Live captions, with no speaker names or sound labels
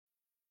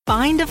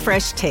Find a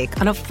fresh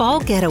take on a fall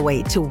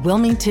getaway to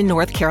Wilmington,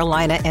 North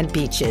Carolina and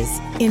beaches.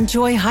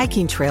 Enjoy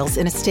hiking trails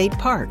in a state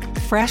park,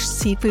 fresh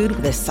seafood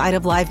with a side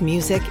of live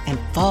music, and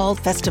fall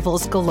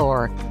festivals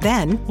galore.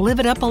 Then live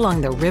it up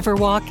along the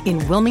Riverwalk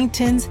in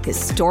Wilmington's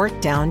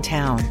historic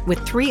downtown.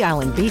 With 3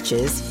 island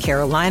beaches,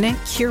 Carolina,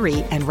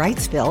 Curie, and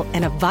Wrightsville,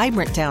 and a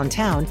vibrant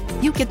downtown,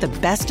 you get the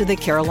best of the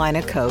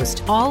Carolina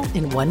coast all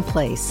in one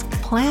place.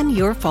 Plan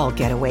your fall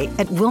getaway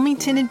at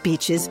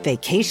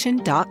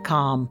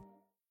WilmingtonandBeachesVacation.com.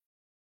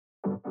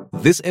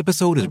 This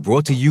episode is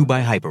brought to you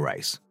by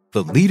Hyperice,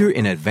 the leader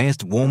in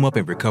advanced warm-up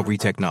and recovery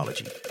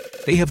technology.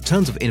 They have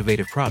tons of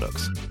innovative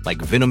products,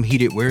 like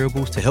Venom-heated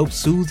wearables to help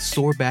soothe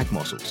sore back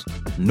muscles,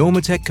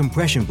 Normatec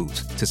compression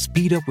boots to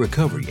speed up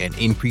recovery and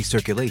increase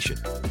circulation,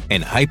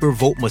 and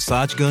Hypervolt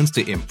massage guns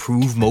to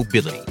improve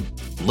mobility.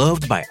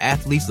 Loved by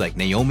athletes like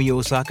Naomi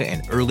Osaka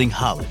and Erling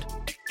Haaland.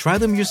 Try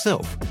them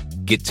yourself.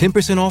 Get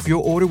 10% off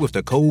your order with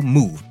the code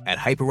MOVE at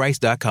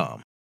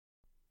Hyperice.com.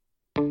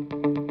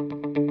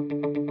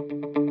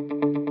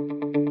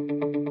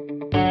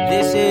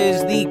 This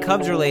is the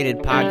Cubs-related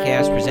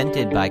podcast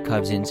presented by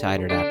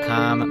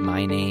CubsInsider.com.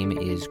 My name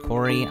is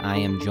Corey. I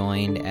am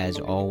joined, as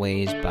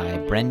always, by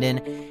Brendan,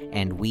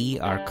 and we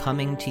are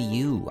coming to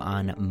you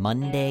on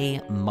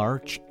Monday,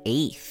 March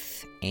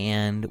 8th.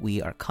 And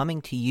we are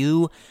coming to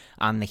you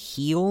on the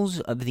heels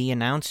of the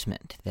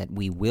announcement that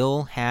we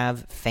will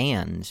have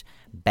fans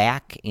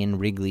back in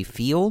Wrigley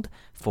Field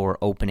for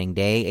opening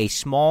day. A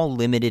small,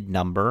 limited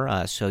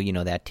number, so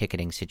that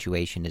ticketing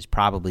situation is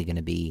probably going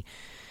to be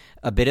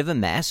a bit of a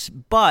mess,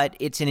 but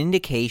it's an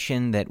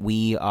indication that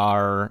we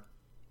are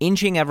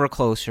inching ever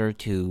closer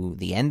to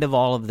the end of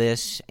all of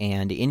this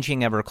and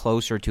inching ever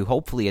closer to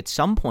hopefully at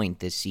some point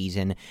this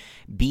season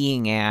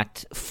being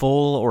at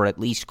full or at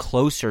least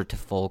closer to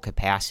full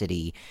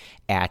capacity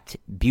at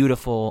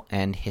beautiful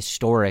and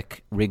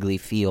historic Wrigley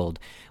Field,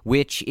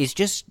 which is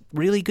just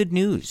really good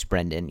news,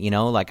 Brendan.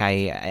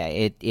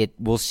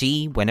 We'll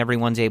see when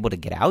everyone's able to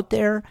get out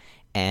there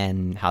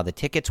and how the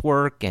tickets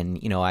work, and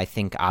I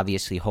think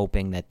obviously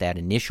hoping that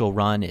initial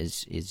run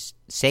is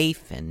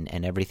safe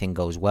and everything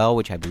goes well,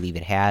 which I believe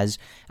it has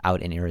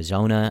out in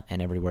Arizona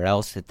and everywhere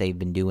else that they've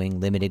been doing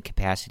limited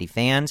capacity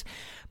fans.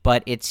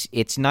 But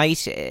it's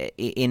nice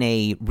in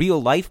a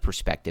real life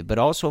perspective, but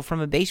also from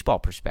a baseball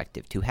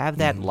perspective to have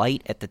that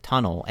light at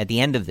the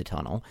end of the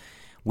tunnel,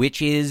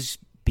 which is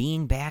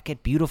being back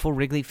at beautiful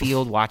Wrigley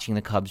Field watching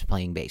the Cubs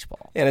playing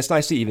baseball. And it's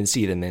nice to even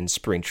see them in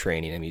spring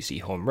training. I mean, you see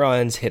home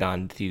runs hit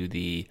onto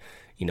the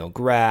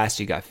grass.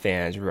 You got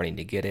fans running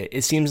to get it.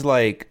 It seems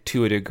like,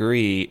 to a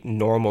degree,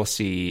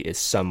 normalcy is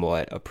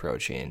somewhat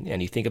approaching.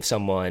 And you think of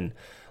someone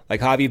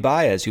like Javi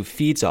Baez, who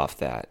feeds off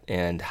that,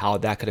 and how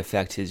that could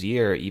affect his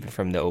year, even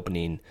from the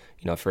opening,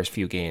 first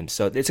few games.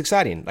 So it's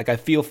exciting. Like, I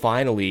feel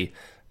finally,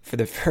 for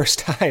the first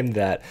time,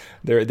 that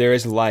there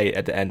is light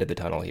at the end of the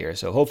tunnel here.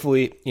 So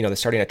hopefully, they're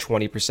starting at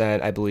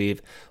 20%, I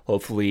believe.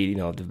 Hopefully,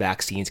 the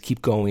vaccines keep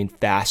going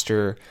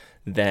faster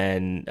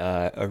than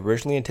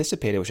originally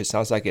anticipated, which it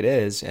sounds like it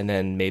is. And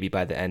then maybe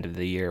by the end of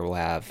the year, we'll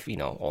have,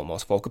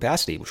 almost full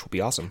capacity, which will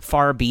be awesome.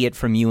 Far be it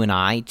from you and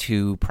I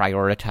to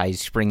prioritize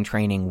spring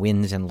training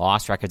wins and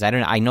loss records.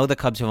 I know the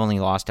Cubs have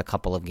only lost a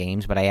couple of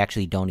games, but I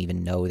actually don't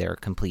even know their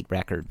complete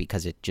record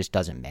because it just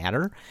doesn't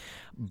matter.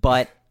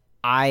 But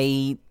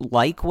I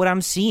like what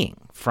I'm seeing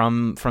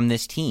from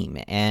this team,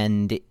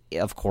 and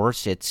of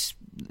course it's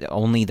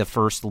only the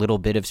first little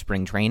bit of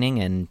spring training,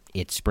 and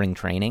it's spring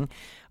training,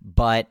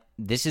 but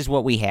this is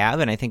what we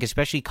have, and I think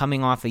especially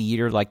coming off a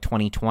year like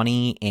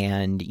 2020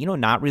 and,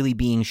 not really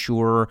being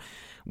sure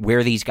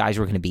where these guys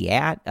were going to be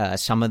at,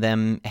 some of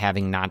them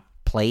having not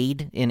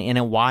played in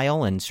a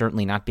while and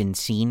certainly not been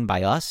seen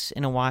by us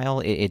in a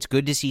while. It's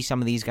good to see some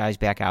of these guys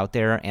back out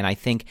there, and I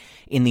think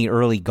in the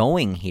early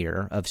going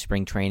here of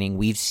spring training,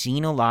 we've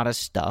seen a lot of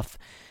stuff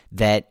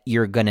that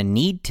you're going to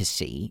need to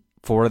see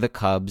for the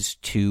Cubs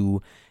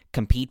to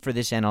compete for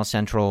this NL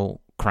Central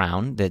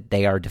crown that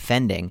they are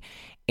defending,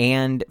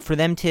 and for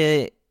them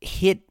to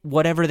hit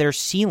whatever their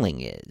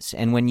ceiling is.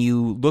 And when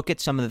you look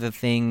at some of the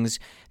things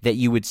that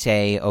you would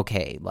say,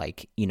 okay,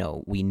 like,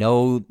 we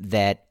know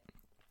that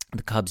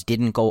the Cubs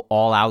didn't go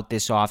all out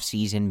this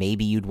offseason.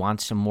 Maybe you'd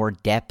want some more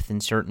depth in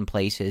certain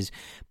places.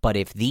 But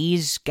if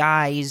these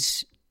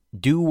guys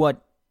do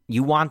what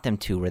you want them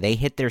to, or they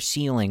hit their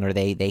ceiling, or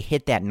they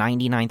hit that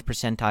 99th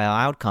percentile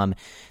outcome,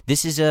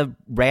 this is a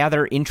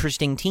rather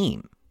interesting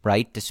team,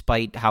 right?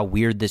 Despite how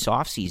weird this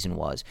offseason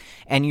was.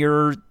 And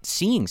you're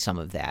seeing some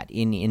of that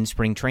in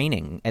spring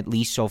training, at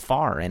least so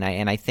far. And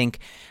I think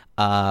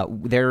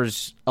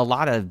there's a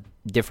lot of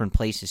different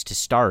places to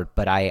start,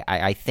 but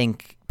I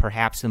think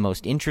perhaps the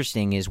most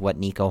interesting is what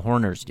Nico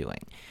Hoerner's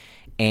doing.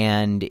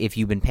 And if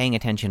you've been paying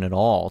attention at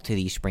all to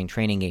these spring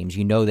training games,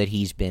 you know that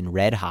he's been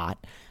red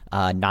hot,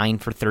 9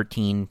 for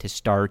 13 to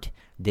start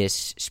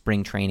this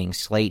spring training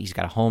slate. He's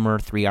got a homer,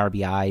 3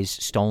 RBIs,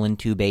 stolen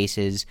 2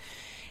 bases.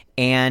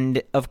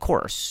 And, of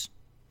course,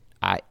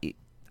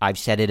 I've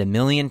said it a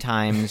million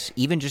times,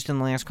 even just in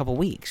the last couple of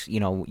weeks. You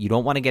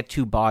don't want to get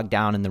too bogged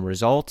down in the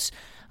results,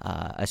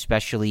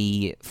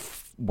 especially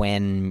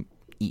when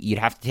you'd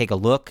have to take a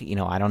look.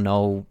 I don't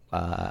know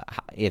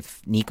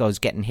if Nico's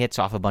getting hits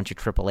off a bunch of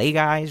AAA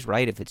guys,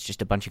 right? If it's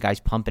just a bunch of guys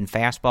pumping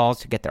fastballs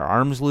to get their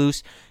arms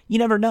loose, you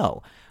never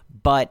know.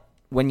 But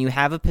when you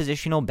have a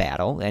positional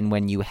battle and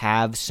when you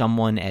have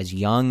someone as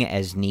young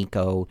as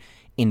Nico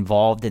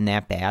involved in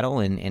that battle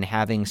and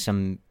having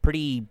some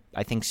pretty,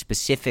 I think,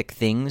 specific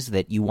things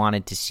that you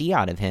wanted to see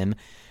out of him,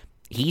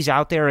 he's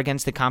out there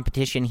against the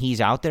competition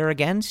he's out there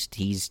against.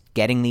 He's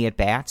getting the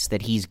at-bats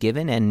that he's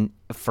given, and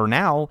for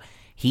now,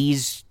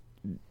 he's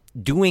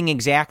doing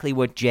exactly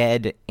what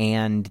Jed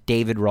and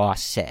David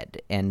Ross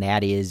said, and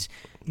that is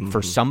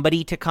for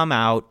somebody to come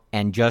out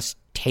and just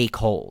take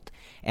hold.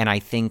 And I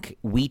think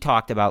we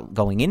talked about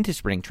going into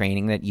spring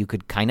training that you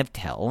could kind of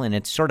tell, and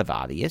it's sort of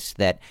obvious,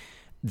 that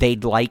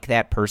they'd like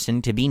that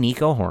person to be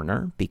Nico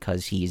Hoerner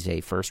because he's a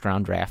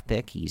first-round draft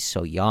pick. He's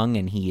so young,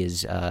 and he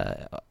is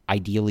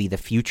ideally the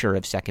future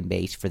of second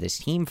base for this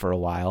team for a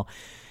while.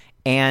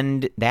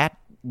 And that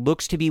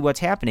looks to be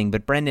what's happening.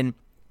 But, Brendan,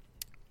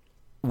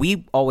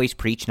 we always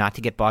preach not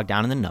to get bogged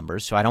down in the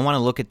numbers, so I don't want to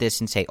look at this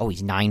and say, oh,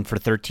 he's 9 for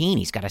 13.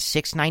 He's got a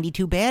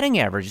 .692 batting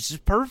average. This is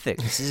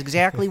perfect. This is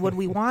exactly what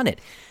we wanted.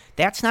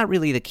 That's not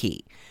really the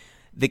key.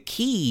 The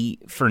key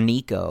for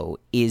Nico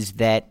is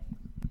that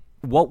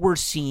what we're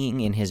seeing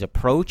in his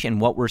approach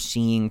and what we're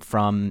seeing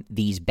from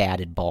these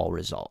batted ball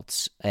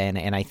results.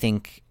 And I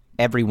think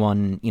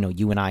everyone,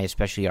 you and I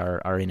especially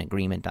are in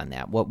agreement on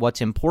that.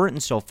 What's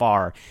important so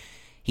far,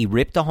 he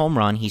ripped a home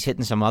run. He's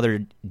hitting some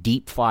other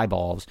deep fly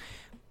balls,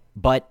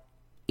 but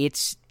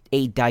it's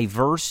a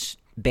diverse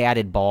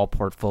batted ball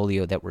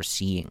portfolio that we're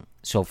seeing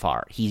so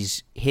far.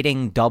 He's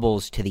hitting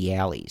doubles to the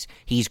alleys.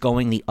 He's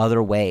going the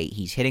other way.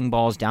 He's hitting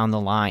balls down the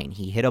line.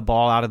 He hit a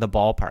ball out of the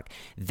ballpark.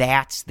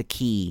 That's the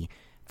key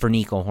for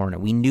Nico Hoerner.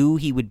 We knew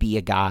he would be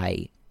a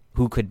guy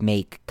who could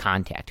make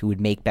contact, who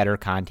would make better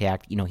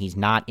contact. He's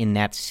not in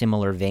that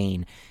similar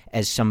vein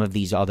as some of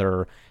these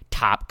other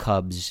top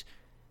Cubs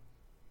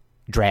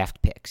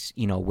draft picks,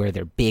 where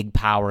they're big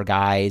power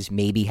guys,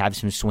 maybe have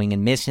some swing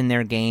and miss in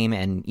their game,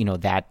 and,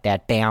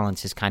 that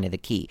balance is kind of the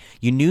key.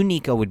 You knew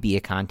Nico would be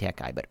a contact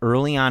guy, but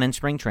early on in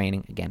spring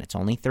training, again, it's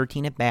only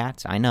 13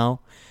 at-bats, I know,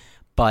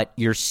 but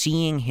you're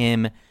seeing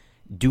him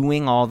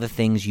doing all the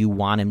things you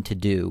want him to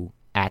do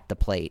at the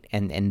plate,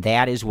 and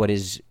that is what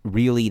is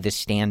really the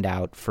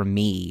standout for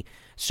me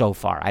so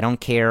far. I don't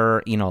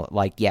care,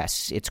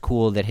 yes, it's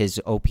cool that his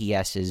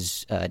OPS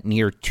is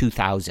near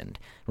 2,000,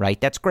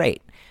 right? That's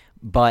great,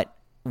 but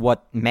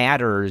what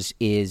matters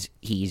is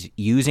he's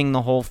using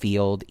the whole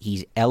field,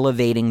 he's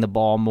elevating the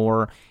ball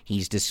more,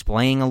 he's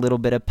displaying a little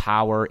bit of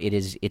power.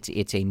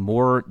 It's a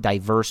more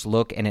diverse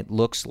look, and it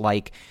looks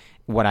like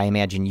what I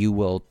imagine you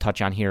will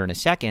touch on here in a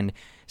second,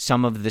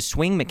 some of the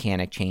swing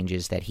mechanic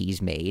changes that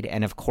he's made,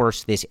 and of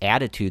course this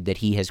attitude that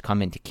he has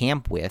come into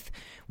camp with,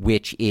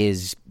 which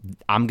is,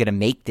 I'm going to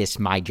make this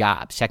my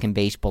job. Second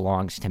base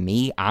belongs to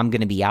me. I'm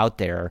going to be out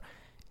there,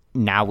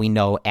 now we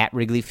know, at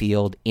Wrigley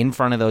Field, in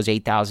front of those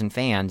 8,000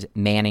 fans,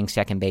 manning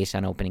second base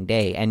on opening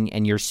day,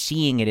 and you're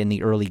seeing it in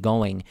the early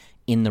going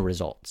in the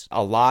results.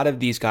 A lot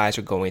of these guys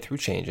are going through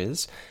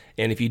changes,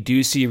 and if you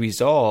do see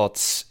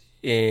results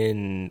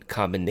in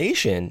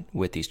combination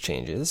with these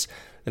changes,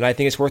 then I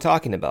think it's worth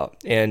talking about.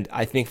 And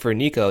I think for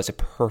Nico, it's a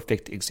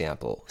perfect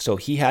example. So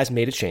he has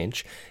made a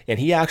change, and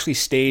he actually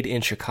stayed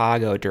in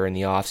Chicago during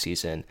the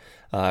offseason,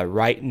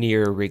 right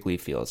near Wrigley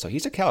Field. So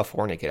he's a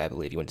California kid, I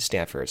believe. He went to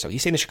Stanford. So he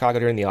stayed in Chicago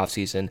during the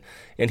offseason,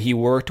 and he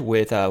worked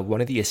with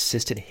one of the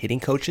assistant hitting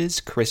coaches,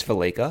 Chris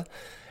Valleca.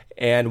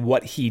 And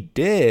what he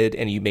did,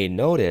 and you may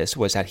notice,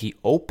 was that he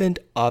opened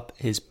up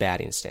his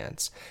batting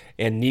stance.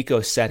 And Nico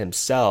said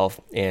himself,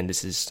 and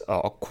this is,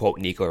 I'll quote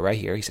Nico right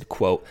here, he said,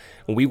 quote,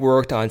 "We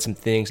worked on some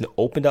things and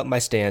opened up my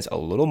stance a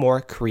little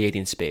more,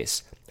 creating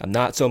space. I'm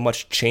not so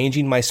much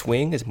changing my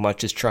swing as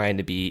much as trying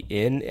to be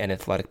in an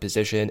athletic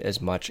position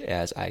as much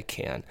as I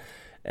can."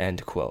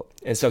 End quote.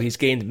 And so he's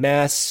gained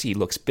mass, he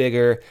looks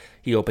bigger,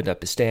 he opened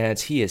up his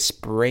stance, he is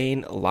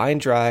spraying line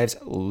drives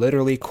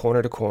literally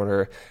corner to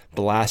corner,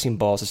 blasting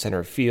balls to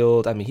center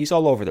field. I mean, he's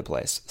all over the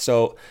place.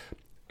 So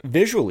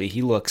visually,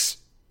 he looks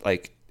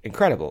like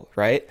incredible,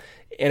 right?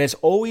 And it's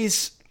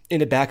always in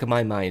the back of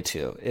my mind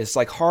too. It's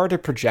like hard to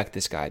project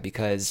this guy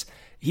because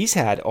he's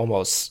had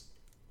almost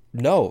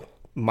no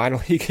minor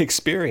league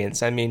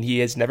experience. I mean, he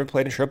has never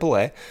played in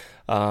AAA.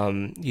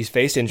 He's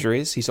faced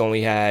injuries. He's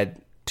only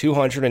had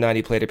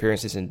 290 plate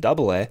appearances in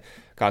AA,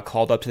 got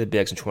called up to the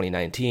bigs in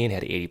 2019,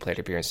 had 80 plate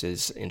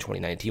appearances in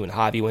 2019 when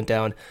Javi went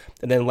down.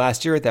 And then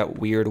last year, that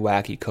weird,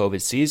 wacky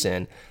COVID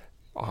season,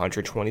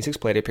 126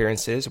 plate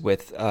appearances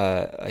with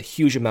a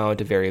huge amount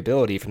of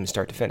variability from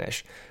start to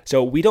finish.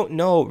 So we don't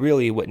know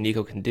really what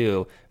Nico can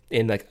do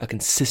in like a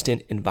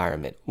consistent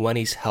environment when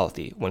he's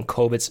healthy, when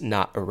COVID's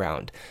not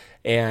around.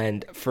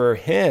 And for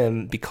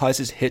him, because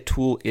his hit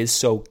tool is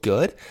so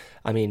good,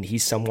 I mean,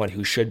 he's someone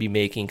who should be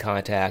making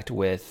contact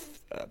with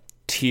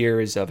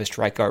tiers of a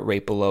strikeout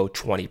rate below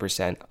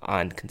 20%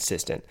 on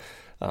consistent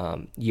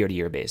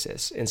year-to-year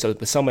basis. And so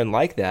with someone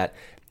like that,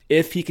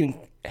 if he can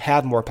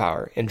have more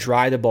power and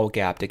drive the ball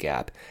gap to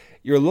gap,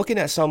 you're looking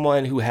at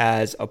someone who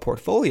has a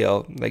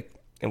portfolio, like,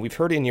 and we've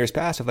heard it in years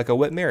past, of like a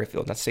Whit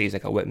Merrifield. Not to say he's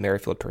like a Whit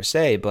Merrifield per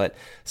se, but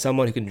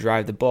someone who can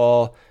drive the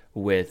ball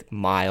with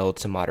mild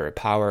to moderate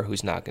power,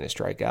 who's not going to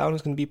strike out, and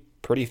who's going to be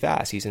pretty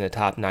fast. He's in the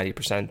top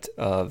 90%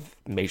 of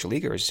major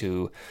leaguers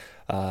who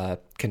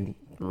can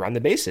run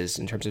the bases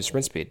in terms of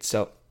sprint speed.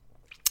 So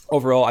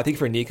overall, I think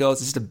for Nico,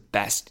 this is the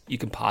best you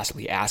can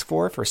possibly ask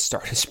for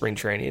start of spring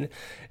training.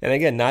 And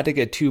again, not to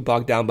get too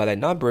bogged down by the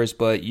numbers,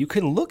 but you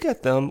can look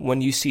at them when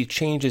you see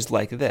changes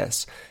like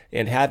this.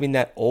 And having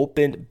that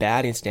open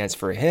batting stance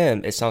for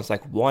him, it sounds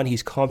like, one,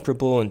 he's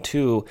comfortable, and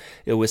two,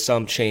 it was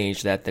some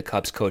change that the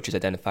Cubs coaches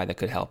identified that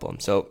could help him.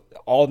 So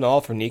all in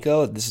all, for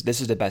Nico, this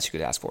is the best you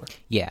could ask for.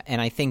 Yeah,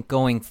 and I think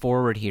going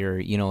forward here,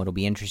 it'll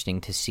be interesting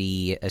to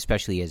see,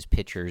 especially as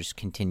pitchers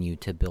continue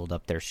to build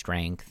up their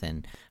strength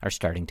and are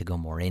starting to go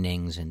more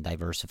innings and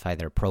diversify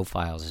their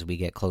profiles as we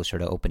get closer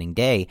to opening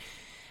day.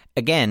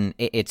 Again,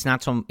 it's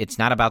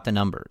not about the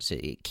numbers.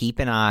 Keep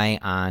an eye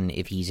on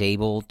if he's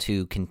able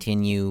to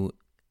continue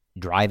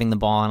driving the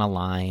ball on a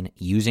line,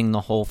 using the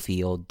whole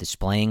field,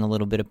 displaying a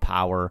little bit of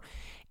power,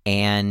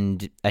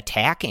 and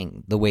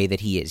attacking the way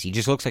that he is. He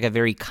just looks like a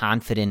very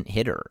confident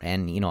hitter.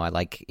 And, I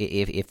like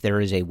if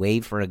there is a way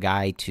for a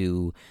guy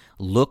to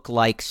look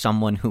like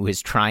someone who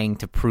is trying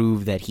to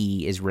prove that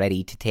he is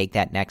ready to take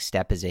that next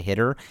step as a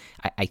hitter,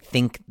 I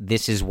think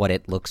this is what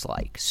it looks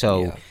like.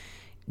 So yeah.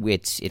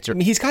 It's I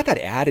mean, he's got that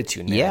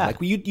attitude, man. Yeah.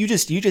 Like you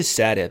just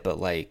said it, but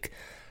like,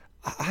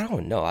 I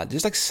don't know.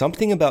 There's like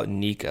something about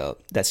Nico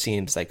that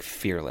seems like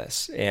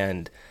fearless.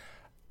 And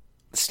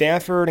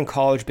Stanford and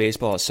college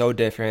baseball is so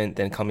different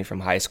than coming from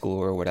high school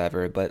or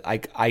whatever. But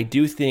I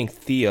do think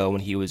Theo,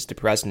 when he was the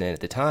president at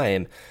the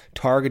time,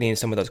 targeting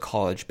some of those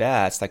college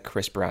bats like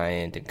Chris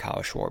Bryant and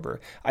Kyle Schwarber,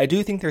 I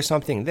do think there's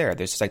something there.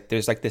 There's like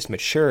this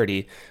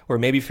maturity where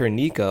maybe for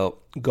Nico,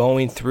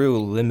 going through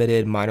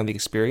limited minor league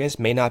experience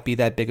may not be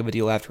that big of a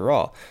deal after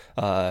all.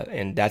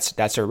 And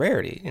that's a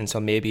rarity. And so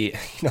maybe,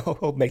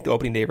 he'll make the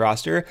opening day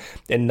roster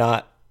and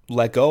not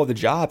let go of the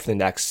job for the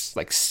next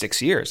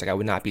 6 years. Like, I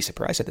would not be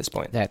surprised at this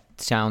point. That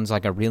sounds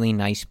like a really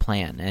nice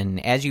plan.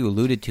 And as you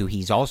alluded to,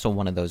 he's also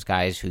one of those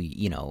guys who,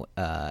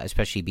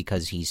 especially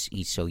because he's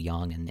so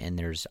young and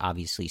there's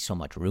obviously so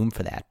much room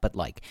for that. But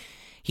like,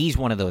 he's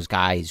one of those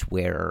guys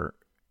where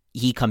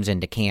he comes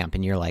into camp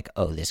and you're like,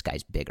 oh, this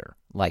guy's bigger.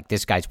 Like,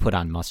 this guy's put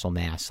on muscle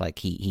mass.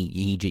 Like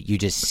you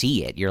just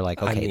see it. You're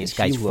like, okay, this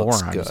guy's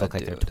forearms look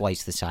like they're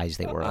twice the size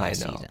they were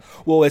last season.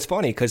 Well, it's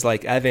funny because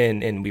like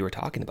Evan, and we were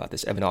talking about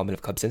this, Evan Altman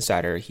of Cubs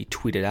Insider, he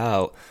tweeted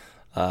out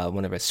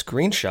one of his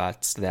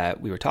screenshots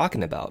that we were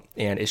talking about.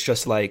 And it's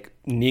just like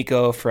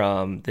Nico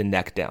from the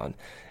neck down.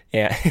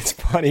 And it's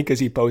funny because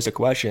he posed a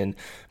question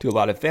to a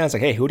lot of fans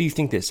like, hey, who do you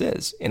think this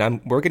is? And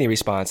we're getting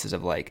responses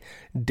of like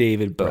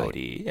David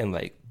Bodie and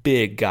like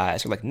big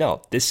guys. We're like,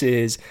 no, this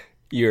is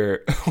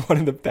one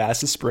of the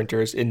fastest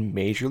sprinters in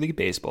Major League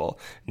Baseball.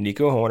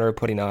 Nico Hoerner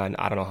putting on,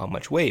 I don't know how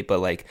much weight, but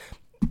like,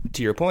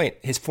 to your point,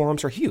 his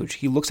forearms are huge.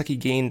 He looks like he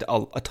gained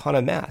a ton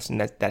of mass, and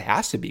that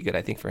has to be good,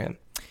 I think, for him.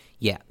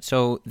 Yeah,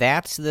 so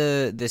that's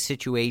the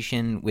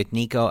situation with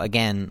Nico.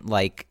 Again,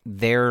 like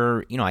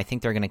I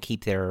think they're going to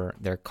keep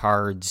their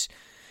cards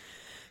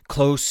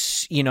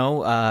close,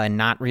 and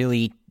not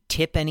really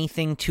tip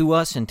anything to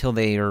us until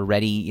they are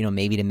ready,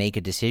 maybe to make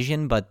a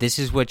decision. But this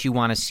is what you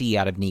want to see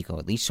out of Nico.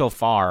 At least so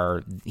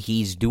far,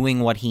 he's doing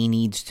what he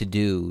needs to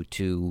do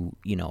to,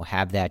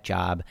 have that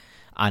job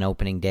on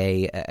opening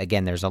day.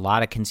 Again, there's a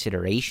lot of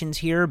considerations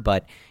here,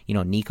 but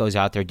Nico's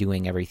out there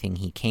doing everything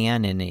he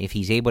can, and if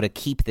he's able to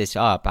keep this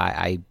up,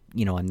 I'm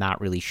not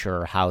really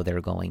sure how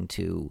they're going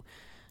to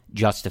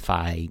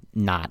justify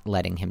not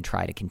letting him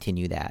try to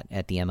continue that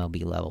at the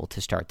MLB level to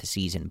start the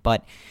season.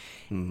 But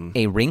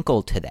a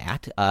wrinkle to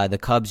that, the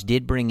Cubs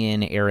did bring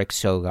in Eric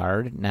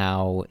Sogard.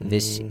 Now,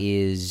 this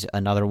is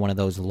another one of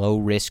those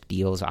low-risk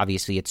deals.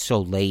 Obviously, it's so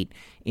late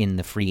in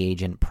the free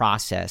agent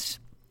process.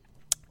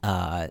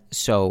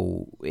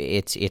 So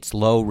it's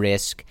low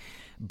risk,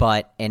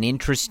 but an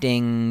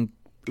interesting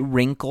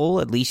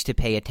wrinkle, at least to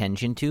pay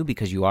attention to,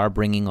 because you are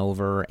bringing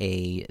over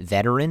a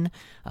veteran,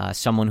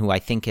 someone who I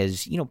think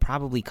has,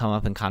 probably come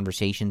up in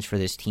conversations for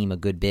this team a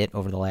good bit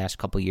over the last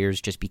couple of years,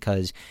 just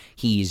because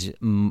he's,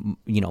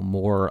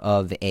 more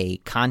of a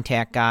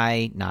contact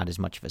guy, not as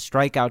much of a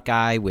strikeout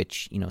guy,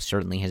 which,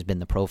 certainly has been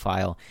the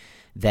profile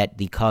that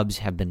the Cubs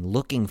have been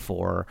looking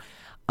for.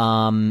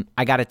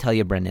 I got to tell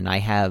you, Brendan, I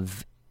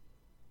have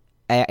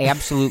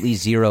absolutely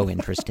zero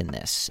interest in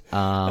this.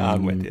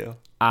 I'm with you.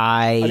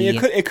 I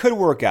mean, it could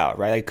work out,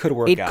 right? It could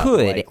work out. It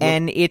could,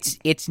 and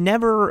it's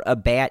never a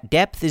bad.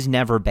 Depth is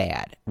never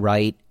bad,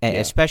 right? Yeah.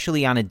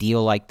 Especially on a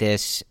deal like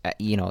this.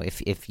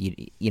 If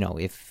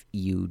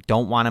you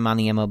don't want him on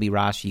the MLB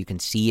roster, you can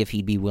see if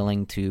he'd be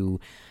willing to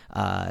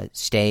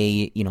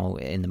stay,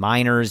 in the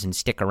minors and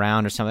stick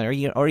around or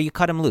something, or you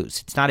cut him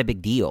loose. It's not a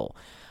big deal.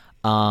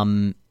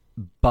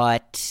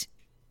 But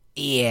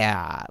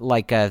yeah,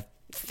 like a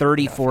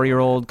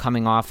 34-year-old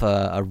coming off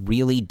a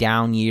really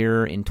down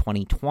year in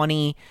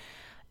 2020,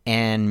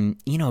 and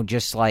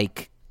just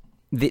like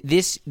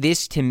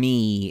this to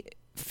me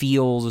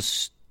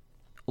feels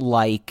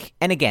like,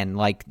 and again,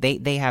 like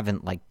they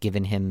haven't like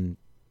given him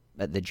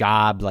the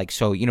job, like,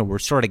 so, you know, we're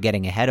sort of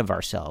getting ahead of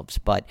ourselves,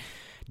 but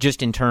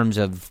just in terms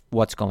of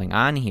what's going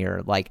on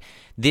here, like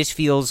this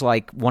feels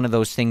like one of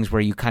those things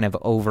where you kind of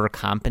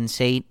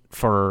overcompensate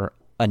for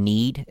a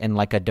need and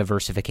like a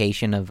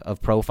diversification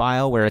of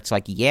profile, where it's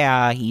like,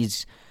 yeah,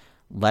 he's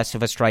less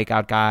of a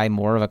strikeout guy,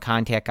 more of a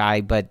contact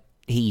guy, but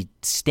he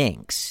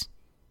stinks,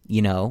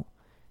 you know?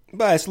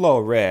 But it's low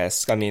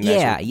risk. I mean,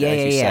 yeah.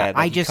 Said,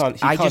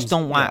 like, I just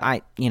don't want.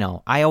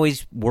 I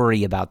always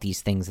worry about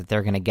these things, that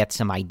they're going to get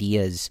some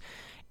ideas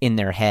in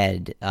their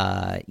head,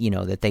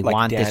 that they like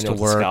want Daniel this to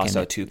work.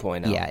 Descalso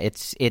 2.0. Yeah,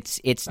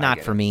 it's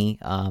not for me.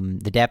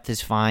 The depth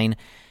is fine,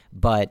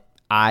 but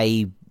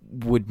I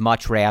would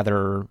much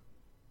rather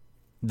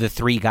the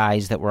three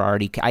guys that were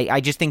already.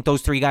 I just think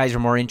those three guys are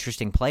more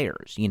interesting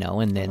players,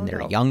 and then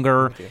they're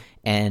younger,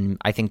 and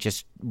I think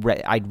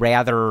I'd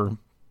rather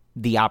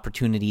the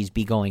opportunities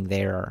be going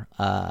there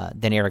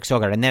than Eric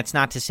Sogard. And that's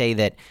not to say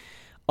that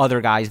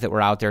other guys that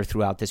were out there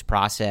throughout this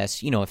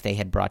process, if they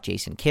had brought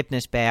Jason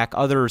Kipnis back,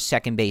 other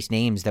second base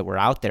names that were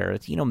out there,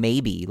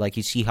 maybe, like,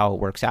 you see how it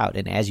works out.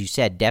 And as you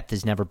said, depth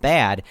is never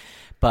bad,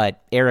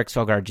 but Eric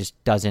Sogard just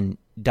doesn't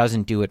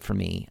do it for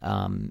me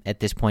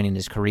at this point in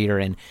his career.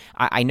 And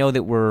I know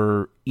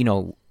that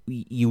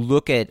you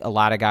look at a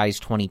lot of guys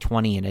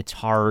 2020 and it's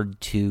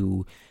hard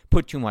to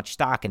put too much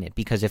stock in it,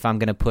 because if I'm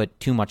going to put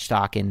too much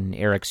stock in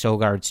Eric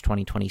Sogard's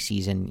 2020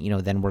 season,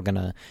 then we're going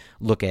to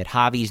look at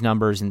Javi's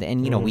numbers,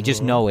 and we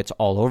just know it's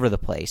all over the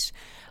place.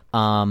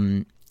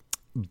 But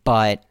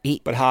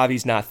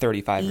Javi's not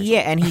 35 years old.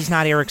 old. And he's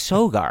not Eric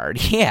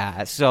Sogard.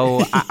 Yeah,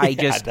 so I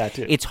just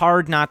it's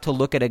hard not to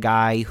look at a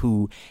guy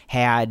who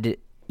had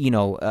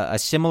a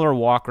similar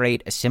walk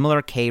rate, a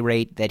similar K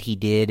rate that he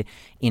did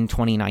in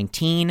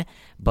 2019,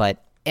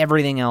 but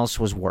everything else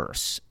was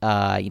worse.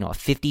 A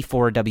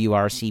 54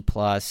 WRC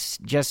plus,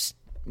 just,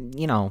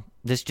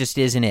 this just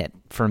isn't it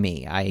for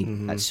me.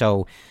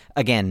 So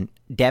again,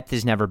 depth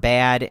is never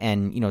bad.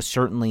 And,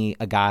 certainly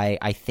a guy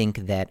I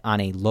think that on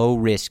a low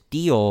risk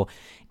deal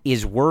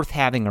is worth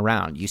having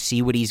around. You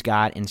see what he's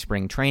got in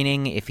spring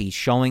training. If he's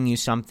showing you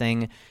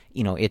something,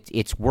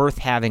 it's worth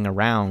having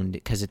around,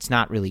 because it's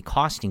not really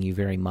costing you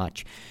very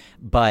much.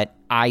 But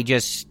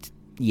this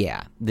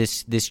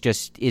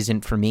just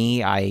isn't for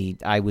me.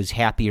 I was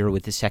happier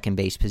with the second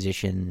base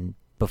position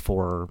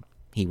before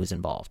he was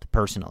involved,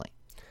 personally.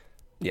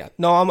 Yeah,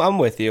 no, I'm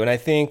with you, and I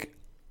think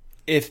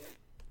if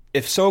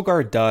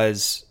Sogard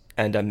does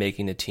end up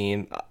making the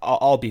team,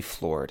 I'll be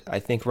floored. I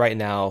think right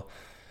now,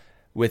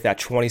 with that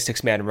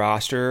 26-man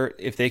roster,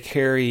 if they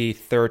carry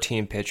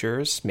 13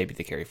 pitchers, maybe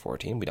they carry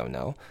 14, we don't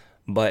know,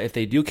 but if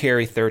they do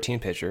carry 13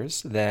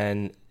 pitchers,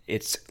 then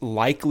it's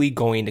likely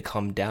going to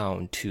come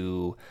down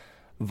to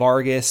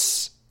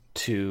Vargas,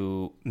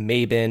 to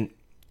Maben,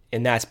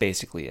 and that's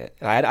basically it.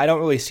 I don't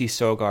really see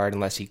Sogard,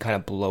 unless he kind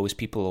of blows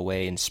people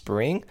away in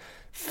spring,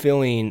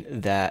 filling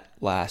that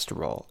last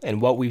role.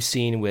 And what we've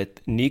seen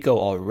with Nico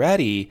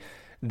already,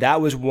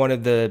 that was one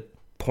of the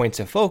points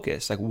of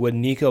focus. Like, would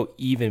Nico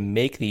even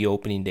make the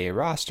opening day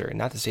roster?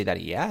 Not to say that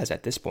he has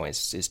at this point,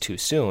 is too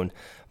soon,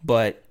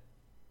 but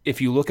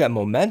if you look at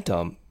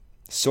momentum,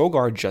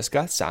 Sogard just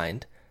got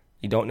signed.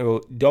 You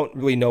don't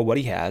really know what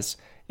he has.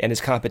 And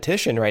his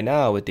competition right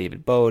now with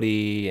David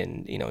Bodie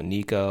and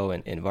Nico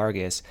and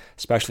Vargas,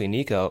 especially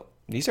Nico,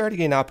 he's already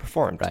getting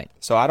outperformed. Right.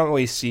 So I don't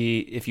really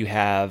see if you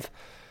have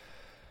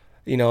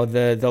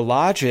the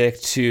logic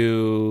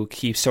to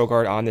keep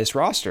Sogard on this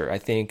roster. I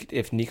think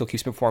if Nico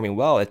keeps performing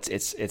well,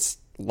 it's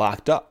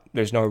locked up.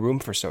 There's no room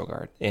for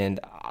Sogard, and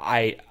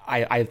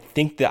I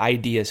think the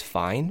idea is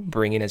fine,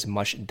 bring in as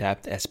much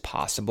depth as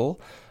possible,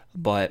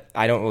 but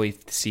I don't really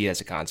see it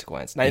as a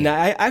consequence. And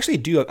I actually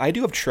do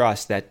have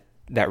trust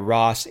that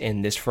Ross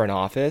in this front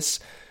office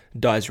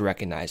does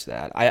recognize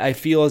that. I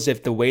feel as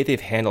if the way they've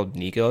handled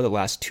Nico the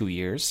last 2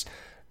 years,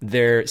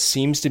 there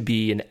seems to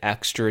be an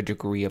extra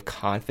degree of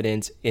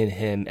confidence in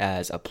him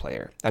as a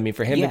player. I mean,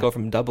 for him to go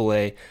from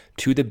AA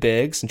to the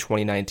bigs in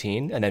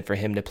 2019, and then for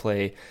him to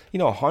play,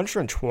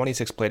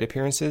 126 plate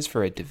appearances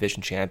for a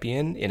division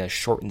champion in a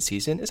shortened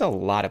season is a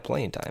lot of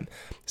playing time.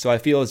 So I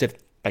feel as if,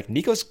 like,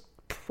 Nico's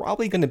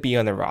probably going to be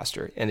on the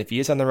roster. And if he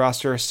is on the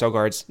roster,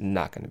 Sogard's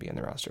not going to be on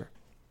the roster.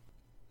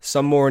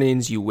 Some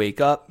mornings you wake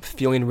up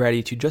feeling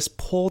ready to just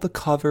pull the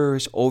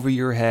covers over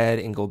your head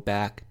and go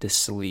back to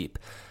sleep.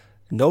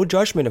 No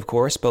judgment, of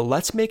course, but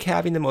let's make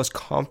having the most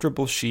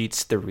comfortable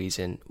sheets the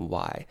reason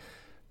why.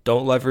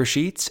 Don't love your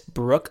sheets?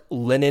 Brook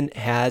Linen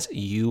has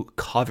you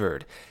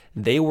covered.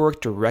 They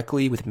work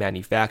directly with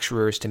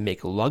manufacturers to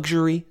make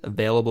luxury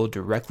available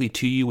directly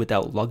to you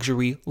without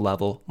luxury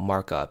level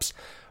markups.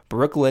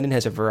 Brooklinen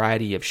has a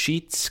variety of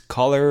sheets,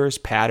 colors,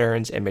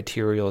 patterns, and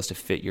materials to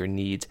fit your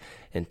needs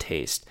and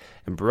taste.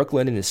 And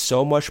Brooklinen is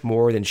so much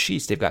more than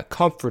sheets. They've got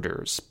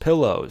comforters,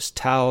 pillows,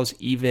 towels,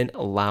 even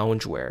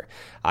loungewear.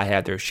 I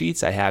have their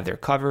sheets. I have their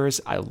covers.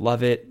 I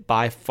love it.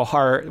 By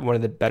far, one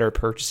of the better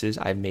purchases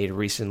I've made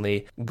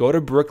recently. Go to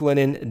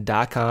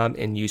brooklinen.com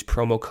and use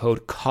promo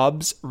code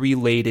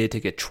CubsRelated to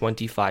get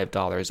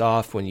 $25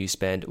 off when you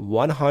spend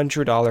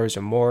 $100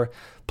 or more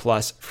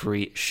plus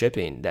free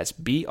shipping. That's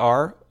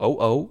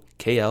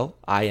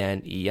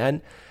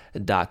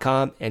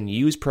BROOKLINEN.com and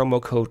use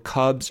promo code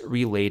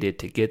CubsRelated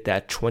to get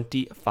that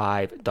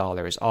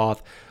 $25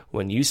 off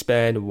when you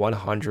spend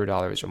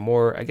 $100 or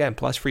more, again,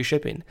 plus free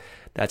shipping.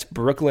 That's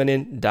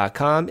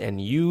brooklinen.com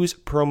and use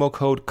promo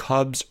code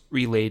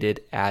CubsRelated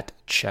at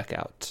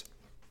checkout.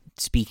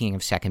 Speaking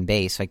of second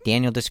base, like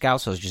Daniel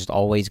Descalso is just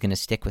always going to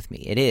stick with me.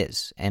 It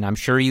is. And I'm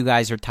sure you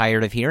guys are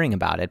tired of hearing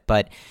about it,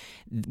 but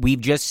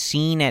we've just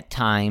seen at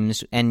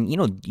times, and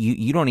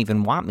you don't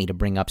even want me to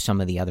bring up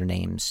some of the other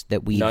names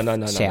that we've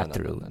sat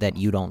through that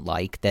you don't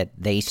like, that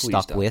they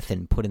stuck with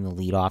and put in the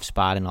leadoff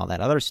spot and all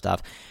that other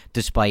stuff,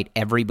 despite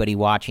everybody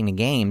watching the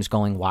games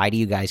going, why do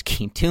you guys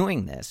keep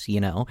doing this?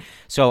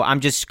 So I'm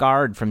just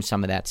scarred from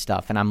some of that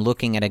stuff, and I'm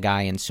looking at a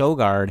guy in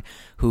Sogard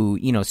who,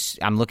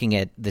 I'm looking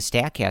at the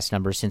StatCast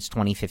numbers since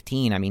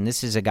 2015. I mean,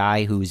 this is a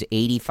guy who's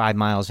 85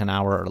 miles an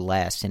hour or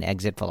less in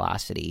exit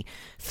velocity.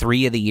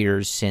 3 of the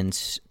years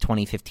since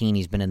 2015,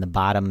 he's been in the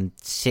bottom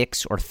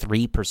 6 or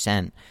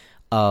 3%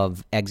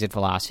 of exit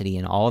velocity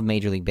in all of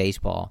Major League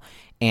Baseball.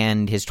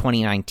 And his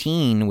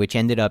 2019, which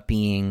ended up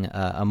being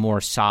a more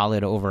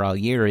solid overall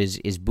year,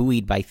 is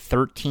buoyed by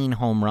 13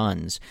 home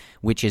runs,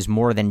 which is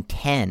more than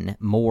 10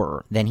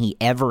 more than he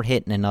ever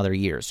hit in another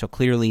year. So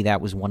clearly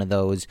that was one of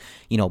those,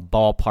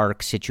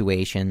 ballpark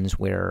situations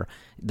where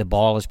the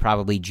ball is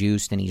probably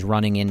juiced and he's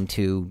running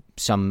into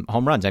some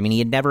home runs. I mean, he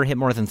had never hit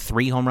more than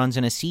 3 home runs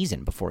in a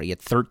season before. He had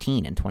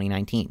 13 in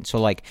 2019.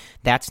 So,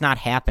 that's not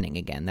happening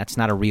again. That's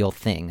not a real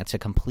thing. That's a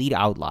complete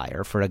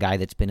outlier for a guy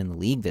that's been in the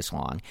league this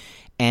long.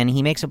 And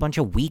he makes a bunch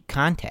of weak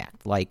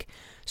contact.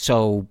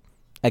 So,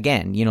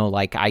 again,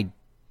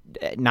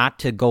 not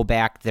to go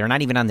back, they're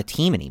not even on the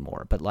team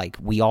anymore, but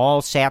we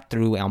all sat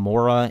through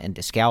Almora and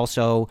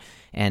Descalso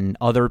and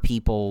other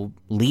people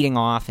leading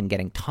off and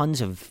getting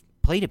tons of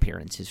plate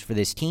appearances for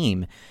this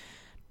team,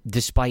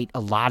 despite a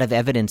lot of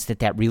evidence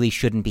that really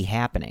shouldn't be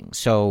happening.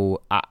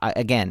 So,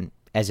 again,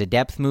 as a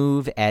depth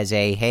move, as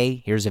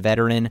hey, here's a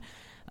veteran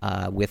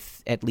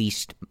with at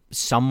least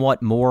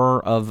somewhat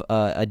more of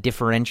a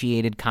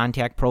differentiated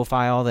contact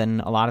profile than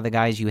a lot of the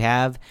guys you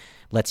have.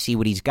 Let's see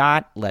what he's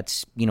got.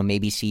 Let's,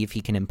 maybe see if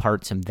he can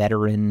impart some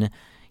veteran,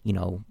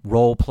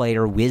 role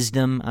player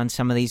wisdom on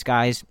some of these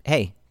guys.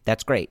 Hey,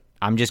 that's great.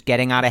 I'm just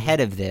getting out ahead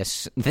of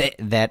this,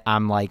 that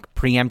I'm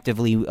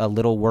preemptively a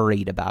little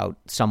worried about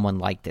someone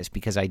like this,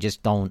 because I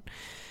don't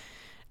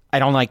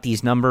like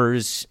these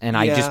numbers, and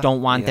I just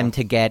don't want them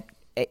to get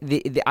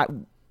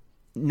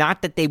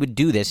not that they would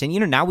do this. And,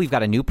 now we've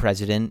got a new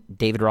president.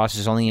 David Ross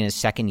is only in his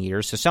second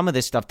year, so some of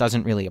this stuff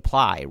doesn't really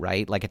apply,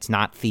 right? It's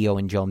not Theo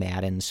and Joe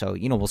Madden. So,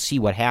 we'll see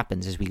what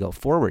happens as we go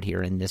forward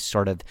here in this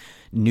sort of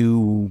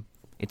new,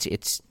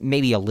 it's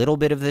maybe a little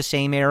bit of the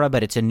same era,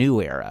 but it's a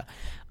new era.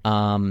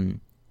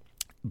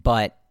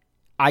 But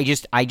I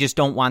just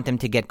don't want them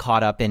to get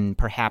caught up in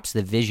perhaps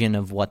the vision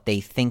of what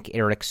they think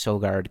Eric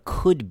Sogard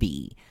could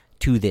be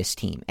to this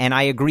team. And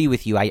I agree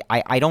with you.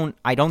 I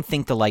don't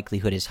think the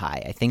likelihood is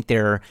high. I think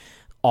they're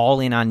all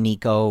in on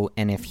Nico,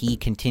 and if he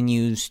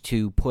continues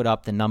to put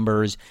up the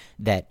numbers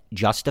that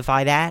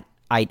justify that,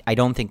 I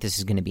don't think this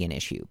is going to be an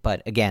issue.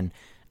 But again,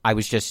 I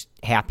was just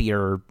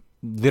happier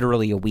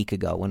literally a week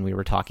ago when we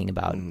were talking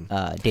about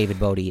David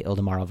Bodie,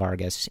 Ildemaro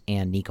Vargas,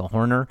 and Nico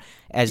Hoerner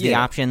as the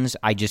options.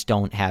 I just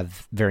don't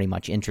have very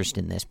much interest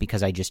in this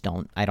because I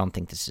don't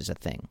think this is a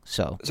thing.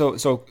 So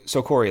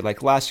Corey,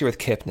 last year with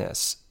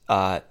Kipnis,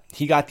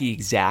 he got the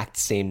exact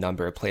same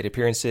number of plate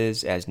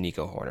appearances as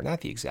Nico Hoerner.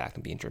 Not the exact,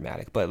 I'm being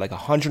dramatic, but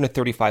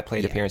 135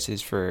 plate appearances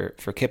for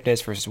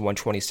Kipnis versus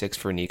 126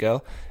 for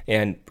Nico.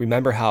 And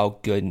remember how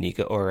good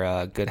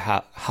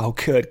how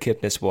good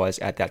Kipnis was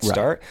at that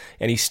start, right.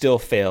 And he still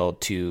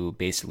failed to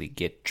basically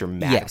get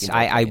dramatic. Yes,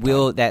 I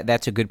will.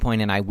 That's a good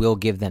point, and I will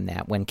give them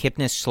that. When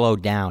Kipnis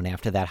slowed down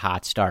after that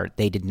hot start,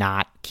 they did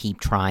not keep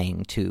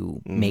trying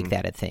to make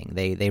that a thing.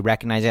 They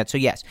recognize that. So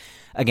yes,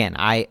 again,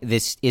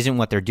 this isn't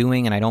what they're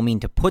doing, and I don't mean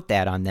to put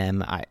that on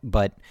them.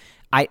 But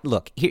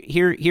look,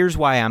 here's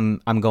why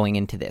I'm going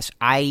into this.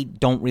 I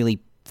don't really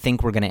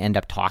think we're going to end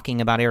up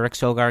talking about Eric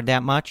Sogard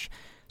that much.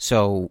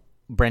 So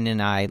Brendan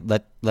and I,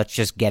 let's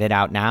just get it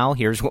out now.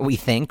 Here's what we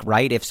think,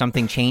 right? If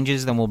something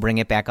changes, then we'll bring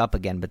it back up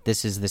again. But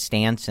this is the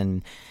stance,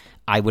 and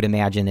I would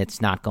imagine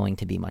it's not going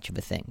to be much of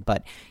a thing.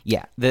 But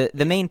yeah, the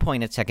main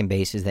point at second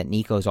base is that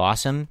Nico's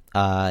awesome.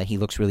 He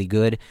looks really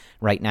good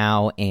right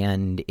now,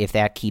 and if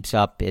that keeps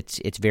up,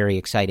 it's very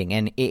exciting.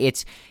 And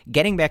it's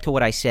getting back to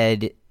what I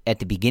said at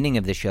the beginning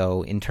of the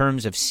show in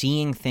terms of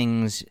seeing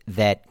things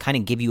that kind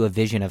of give you a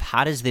vision of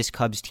how does this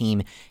Cubs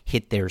team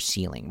hit their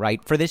ceiling,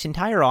 right? For this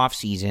entire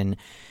offseason,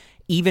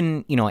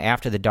 even,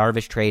 after the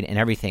Darvish trade and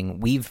everything,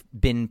 we've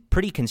been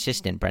pretty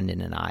consistent,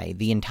 Brendan and I,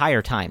 the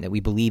entire time that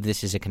we believe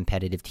this is a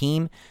competitive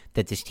team,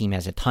 that this team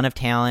has a ton of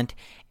talent,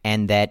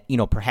 and that,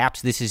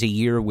 perhaps this is a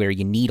year where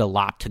you need a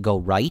lot to go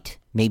right,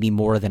 maybe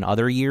more than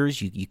other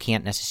years. You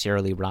can't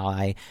necessarily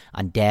rely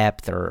on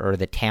depth or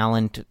the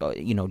talent,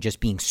 just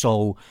being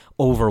so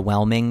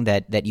overwhelming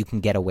that you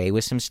can get away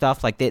with some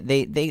stuff. Like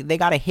they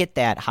got to hit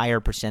that higher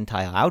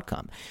percentile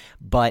outcome.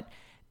 But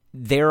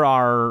there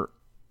are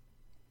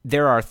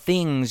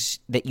things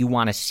that you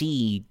want to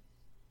see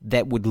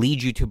that would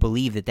lead you to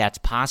believe that that's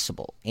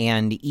possible.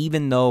 And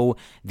even though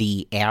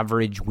the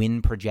average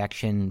win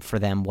projection for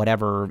them,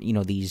 whatever,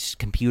 these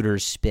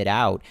computers spit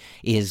out,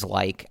 is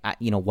like,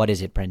 what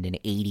is it, Brendan,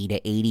 80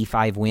 to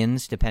 85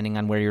 wins, depending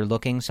on where you're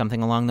looking,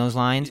 something along those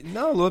lines?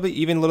 No, a little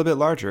bit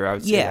larger, I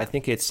would say. Yeah. I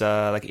think it's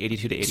like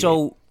 82 to 88.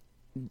 So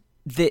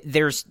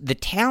there's the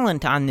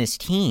talent on this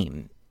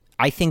team,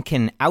 I think,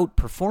 can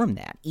outperform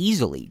that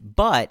easily,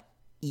 but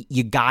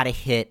you got to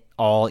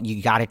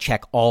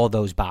check all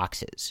those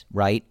boxes,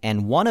 right?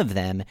 And one of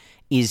them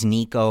is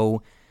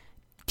Nico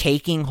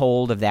taking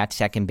hold of that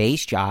second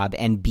base job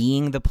and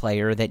being the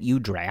player that you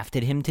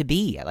drafted him to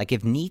be. Like,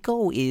 if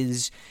Nico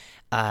is,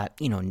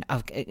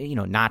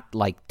 not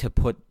like to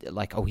put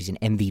like, oh, he's an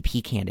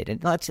MVP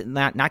candidate. That's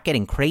not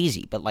getting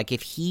crazy, but like,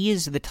 if he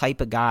is the type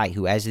of guy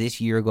who, as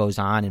this year goes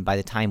on and by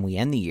the time we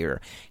end the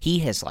year, he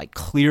has like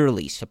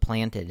clearly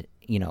supplanted,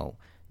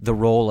 the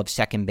role of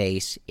second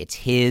base, it's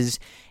his,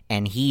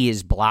 and he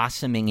is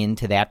blossoming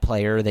into that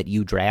player that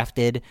you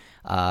drafted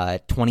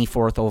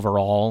 24th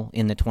overall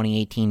in the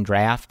 2018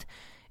 draft,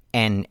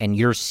 and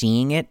you're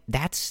seeing it,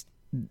 that's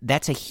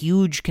a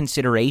huge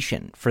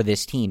consideration for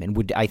this team and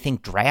would, I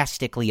think,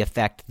 drastically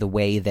affect the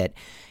way that,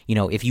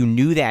 if you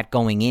knew that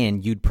going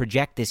in, you'd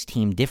project this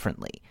team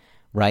differently,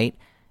 right?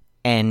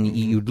 And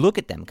you'd look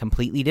at them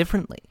completely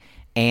differently.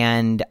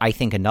 And I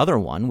think another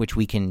one, which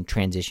we can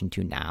transition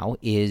to now,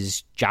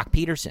 is Jock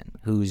Peterson,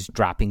 who's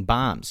dropping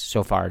bombs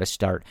so far to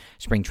start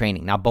spring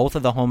training. Now, both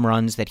of the home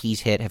runs that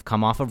he's hit have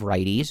come off of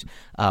righties,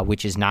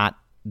 which is not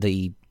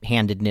the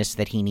handedness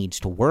that he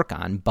needs to work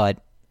on.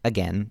 But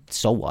again,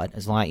 so what?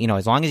 As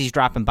long as he's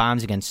dropping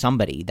bombs against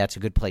somebody, that's a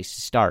good place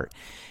to start.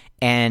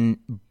 And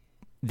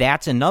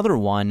that's another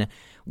one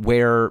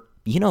where,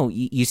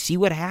 you see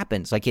what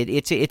happens. Like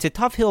it's a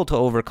tough hill to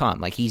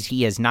overcome. Like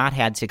he has not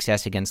had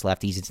success against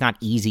lefties. It's not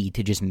easy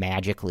to just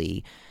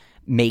magically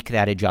make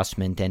that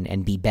adjustment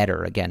and be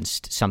better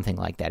against something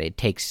like that. It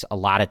takes a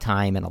lot of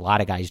time, and a lot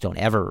of guys don't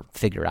ever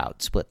figure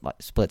out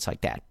splits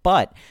like that.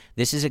 But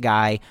this is a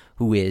guy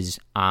who is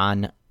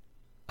on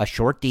a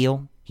short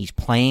deal. He's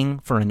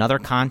playing for another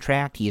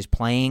contract. He is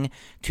playing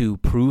to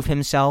prove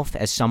himself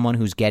as someone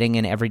who's getting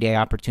an everyday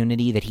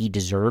opportunity, that he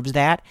deserves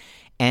that.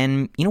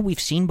 And, we've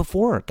seen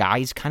before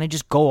guys kind of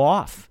just go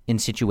off in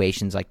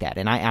situations like that.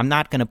 And I'm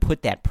not going to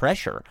put that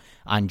pressure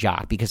on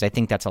Jock, because I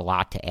think that's a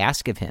lot to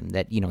ask of him,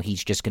 that,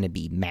 he's just going to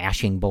be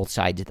mashing both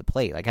sides of the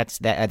plate. Like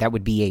that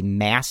would be a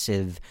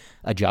massive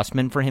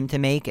adjustment for him to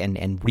make,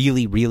 and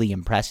really, really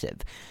impressive.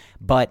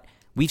 But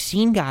we've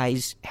seen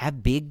guys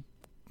have big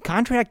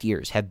contract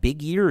years, have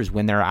big years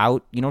when they're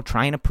out,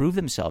 trying to prove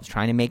themselves,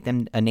 trying to make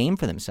them a name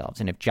for themselves.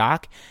 And if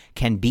Jock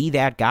can be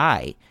that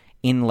guy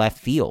in left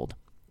field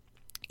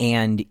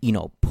and,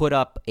 put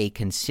up a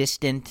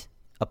consistent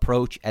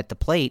approach at the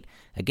plate,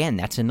 again,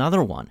 that's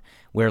another one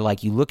where,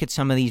 like, you look at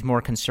some of these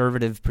more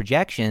conservative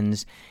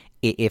projections.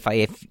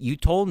 If you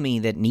told me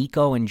that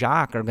Nico and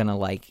Jock are going to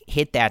like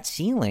hit that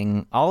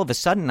ceiling, all of a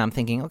sudden I'm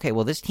thinking, okay,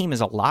 well, this team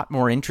is a lot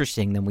more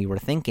interesting than we were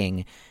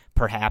thinking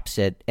perhaps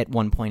at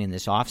one point in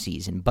this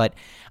offseason. But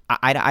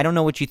I don't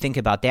know what you think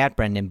about that,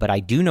 Brendan, but I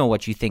do know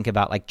what you think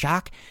about, like,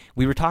 Jock.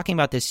 We were talking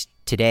about this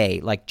today.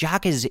 Like,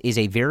 Jock is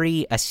a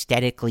very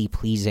aesthetically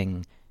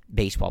pleasing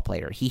baseball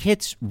player. He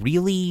hits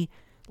really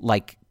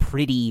like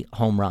pretty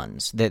home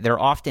runs. They're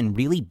often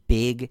really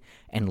big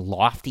and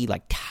lofty,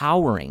 like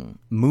towering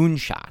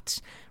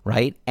moonshots,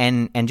 right?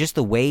 And just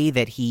the way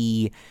that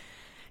he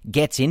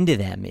gets into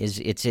them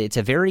it's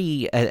a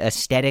very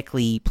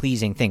aesthetically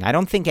pleasing thing. I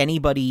don't think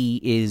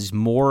anybody is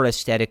more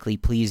aesthetically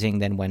pleasing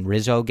than when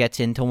Rizzo gets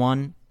into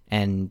one.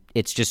 And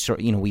it's just,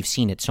 we've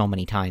seen it so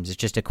many times. It's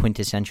just a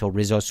quintessential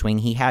Rizzo swing.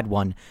 He had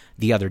one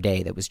the other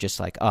day that was just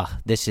like,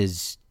 this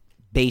is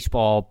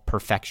baseball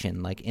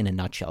perfection, like in a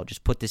nutshell.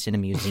 Just put this in a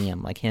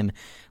museum, like him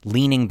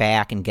leaning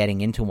back and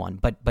getting into one.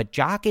 But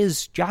Jock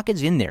is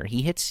in there.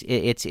 He hits.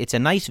 It's a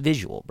nice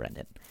visual,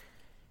 Brendan.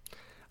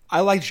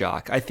 I like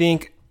Jock. I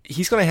think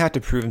he's going to have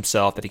to prove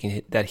himself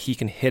that he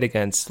can hit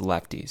against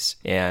lefties.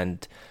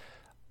 And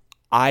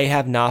I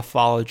have not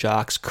followed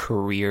Jock's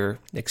career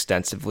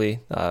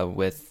extensively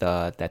with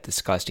that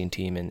disgusting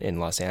team in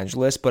Los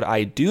Angeles, but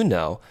I do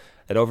know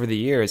that over the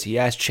years he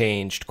has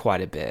changed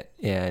quite a bit.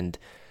 And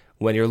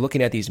when you're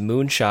looking at these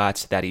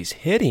moonshots that he's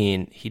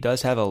hitting, he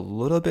does have a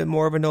little bit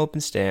more of an open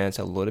stance,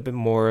 a little bit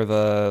more of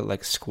a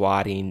like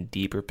squatting,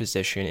 deeper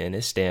position in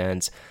his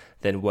stance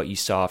than what you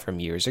saw from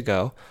years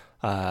ago.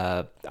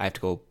 I have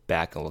to go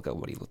back and look at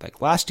what he looked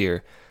like last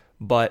year.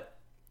 But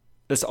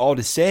that's all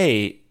to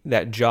say,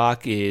 that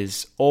Jock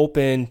is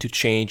open to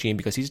changing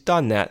because he's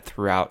done that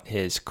throughout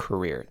his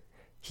career.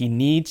 He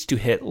needs to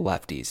hit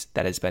lefties.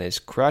 That has been his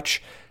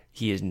crutch.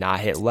 He has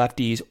not hit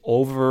lefties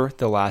over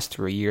the last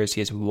 3 years.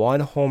 He has 1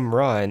 home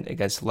run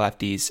against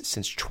lefties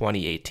since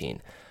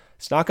 2018.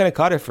 It's not going to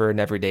cut it for an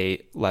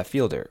everyday left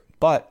fielder,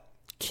 but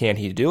can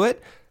he do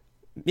it?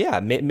 Yeah,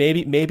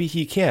 maybe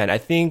he can. I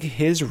think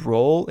his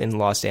role in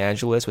Los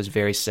Angeles was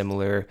very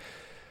similar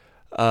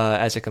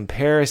as a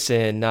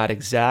comparison, not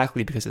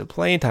exactly because of the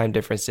playing time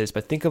differences,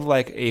 but think of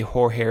like a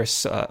Jorge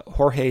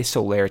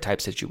Soler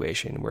type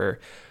situation where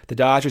the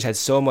Dodgers had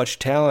so much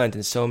talent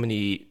and so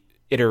many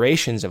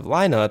iterations of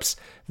lineups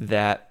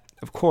that,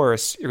 of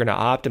course, you're going to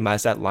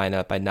optimize that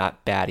lineup by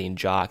not batting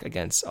Jock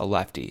against a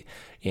lefty.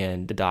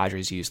 And the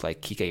Dodgers used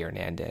like Kike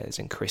Hernandez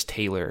and Chris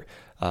Taylor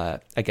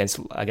against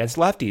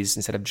lefties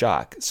instead of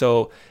Jock.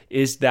 So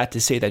is that to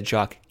say that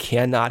Jock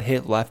cannot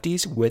hit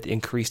lefties with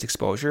increased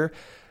exposure?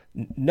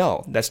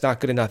 No, that's not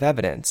good enough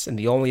evidence. And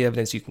the only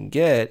evidence you can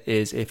get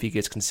is if he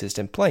gets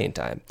consistent playing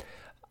time.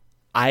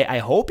 I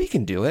hope he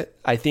can do it.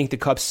 I think the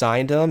Cubs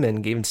signed him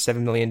and gave him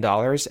 $7 million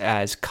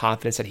as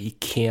confidence that he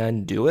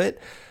can do it.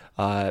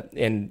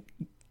 And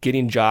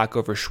getting Jock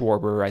over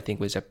Schwarber, I think,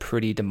 was a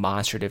pretty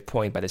demonstrative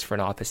point by this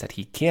front office that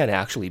he can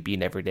actually be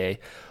an everyday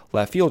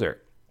left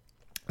fielder.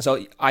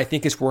 So I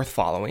think it's worth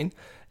following.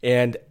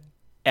 And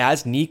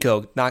as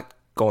Nico, not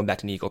going back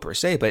to Nico per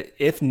se, but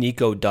if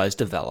Nico does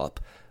develop,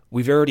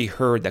 we've already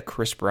heard that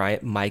Chris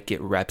Bryant might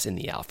get reps in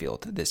the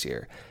outfield this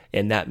year.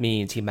 And that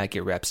means he might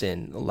get reps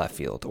in left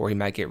field, or he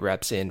might get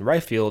reps in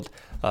right field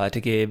to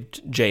give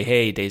Jay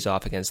Hay days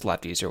off against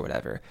lefties or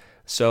whatever.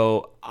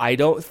 So I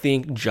don't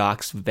think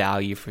Jock's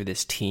value for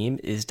this team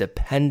is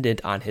dependent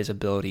on his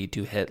ability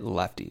to hit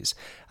lefties.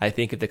 I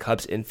think if the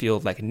Cubs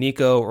infield like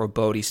Nico or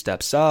Bodie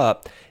steps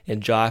up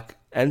and Jock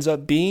ends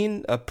up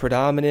being a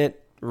predominant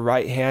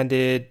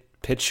right-handed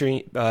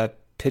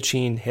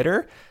pitching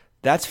hitter,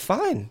 that's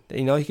fine.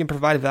 You know, he can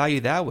provide value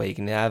that way. He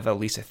can have at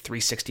least a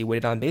 360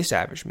 weighted on base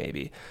average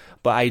maybe.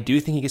 But I do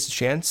think he gets a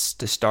chance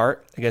to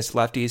start against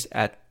lefties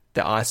at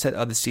the onset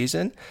of the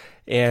season.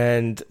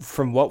 And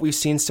from what we've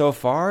seen so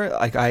far,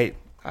 like I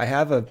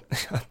have a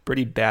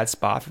pretty bad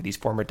spot for these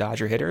former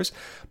Dodger hitters,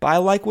 but I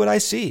like what I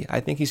see. I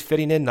think he's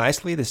fitting in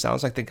nicely. This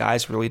sounds like the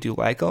guys really do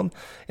like him,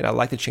 and I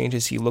like the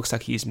changes he looks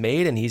like he's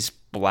made, and he's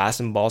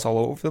blasting balls all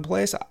over the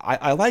place.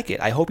 I like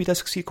it. I hope he does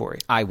succeed, Corey.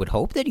 I would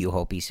hope that you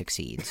hope he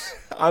succeeds.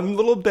 I'm a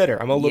little bitter.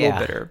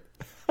 Bitter.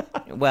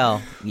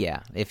 Well,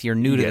 yeah. If you're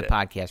new to the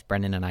podcast,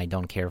 Brendan and I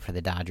don't care for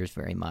the Dodgers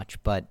very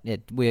much, but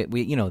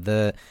we you know,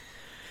 the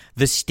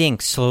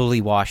stink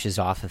slowly washes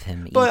off of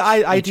him.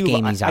 But each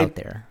game he's out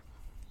there.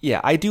 Yeah,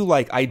 I do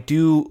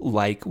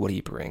like what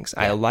he brings.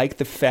 Yeah. I like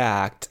the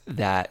fact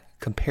that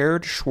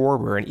compared to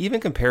Schwarber and even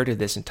compared to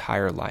this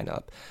entire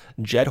lineup,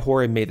 Jed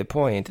Hoerner made the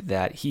point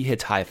that he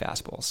hits high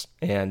fastballs.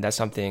 And that's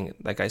something,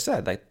 like I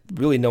said, like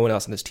really no one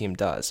else on this team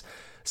does.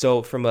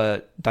 So from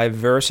a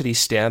diversity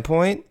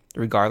standpoint,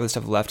 regardless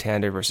of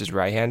left-hander versus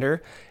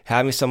right-hander,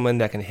 having someone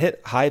that can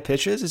hit high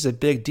pitches is a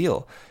big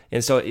deal.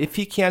 And so if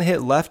he can't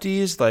hit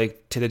lefties,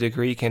 like to the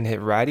degree he can hit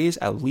righties,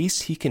 at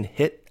least he can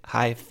hit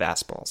high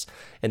fastballs.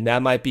 And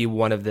that might be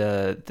one of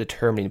the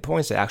determining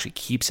points that actually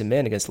keeps him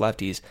in against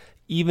lefties,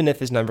 even if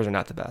his numbers are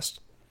not the best.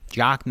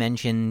 Jock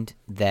mentioned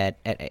that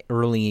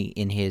early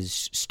in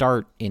his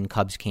start in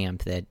Cubs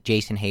camp that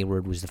Jason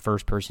Hayward was the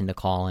first person to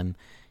call him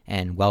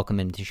and welcome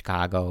him to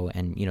Chicago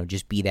and, you know,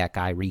 just be that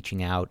guy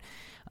reaching out.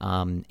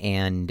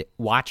 And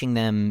watching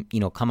them, you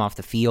know, come off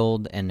the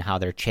field and how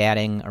they're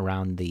chatting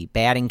around the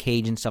batting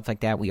cage and stuff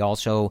like that. We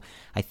also,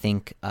 I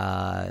think,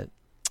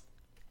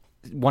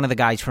 one of the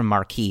guys from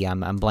Marquee,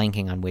 I'm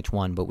blanking on which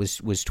one, but was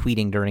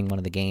tweeting during one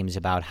of the games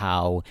about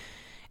how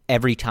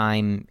every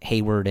time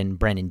Hayward and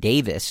Brennan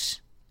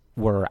Davis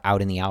were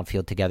out in the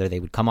outfield together, they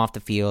would come off the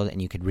field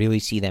and you could really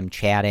see them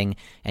chatting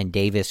and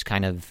Davis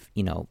kind of,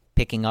 you know,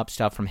 picking up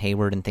stuff from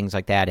Hayward and things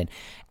like that. And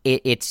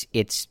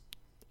it's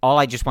all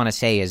I just want to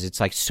say is it's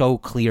like so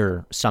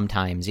clear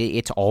sometimes.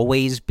 It's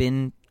always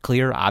been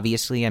clear,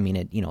 obviously. I mean,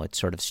 it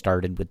sort of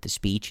started with the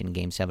speech in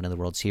Game 7 of the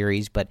World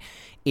Series, but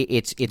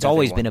it's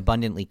always been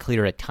abundantly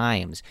clear at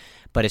times.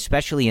 But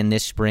especially in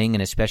this spring,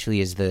 and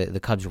especially as the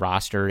Cubs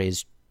roster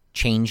is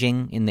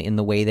changing in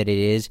the way that it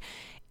is,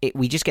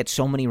 we just get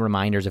so many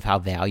reminders of how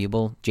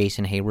valuable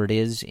Jason Hayward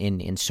is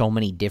in so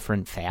many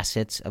different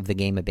facets of the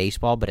game of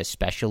baseball, but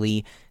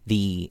especially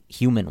the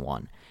human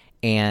one.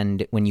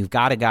 And when you've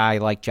got a guy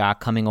like Jock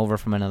coming over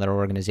from another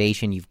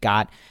organization, you've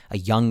got a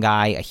young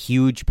guy, a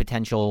huge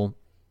potential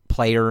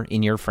player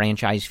in your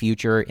franchise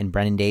future in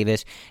Brennan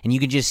Davis, and you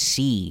can just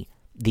see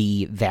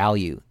the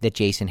value that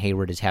Jason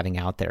Hayward is having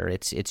out there.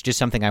 It's just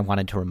something I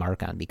wanted to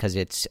remark on because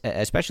it's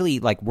especially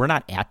like we're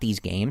not at these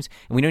games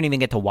and we don't even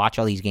get to watch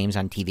all these games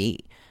on TV,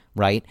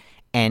 right?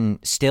 And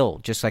still,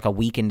 just like a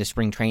week into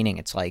spring training,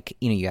 it's like,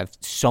 you have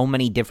so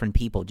many different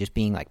people just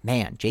being like,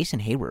 man, Jason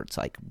Hayward's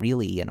like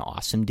really an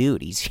awesome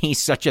dude. He's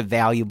such a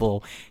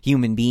valuable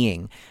human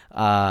being.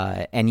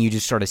 And you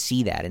just sort of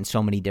see that in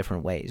so many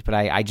different ways. But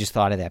I just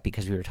thought of that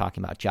because we were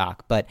talking about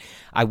Jock. But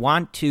I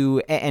want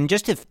to, and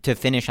just to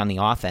finish on the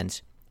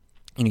offense,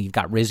 you've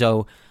got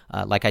Rizzo,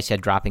 like I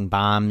said, dropping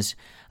bombs.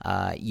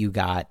 You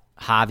got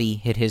Javi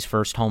hit his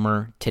first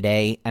homer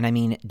today. And I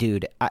mean,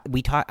 dude,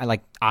 we talk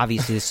like,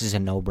 obviously this is a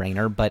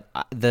no-brainer, but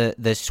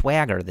the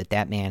swagger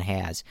that man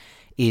has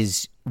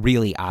is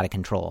really out of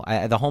control.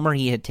 The homer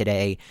he hit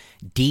today,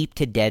 deep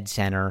to dead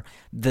center.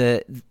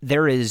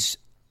 There is,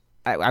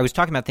 I was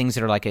talking about things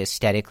that are like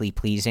aesthetically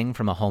pleasing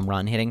from a home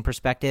run hitting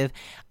perspective.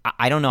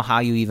 I don't know how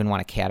you even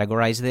want to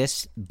categorize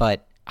this,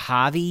 but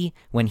Javi,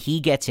 when he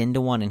gets into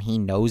one and he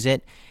knows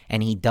it,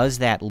 and he does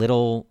that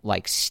little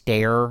like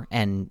stare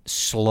and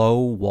slow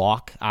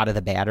walk out of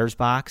the batter's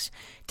box.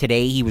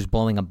 Today he was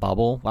blowing a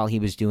bubble while he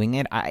was doing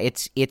it.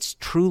 It's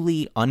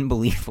truly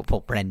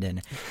unbelievable,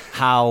 Brendan,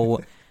 how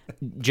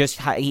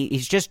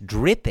he's just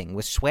dripping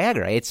with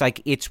swagger. It's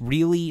like it's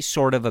really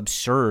sort of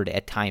absurd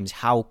at times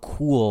how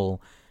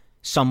cool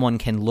someone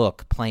can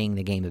look playing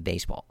the game of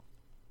baseball.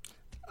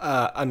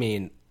 I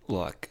mean,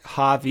 look,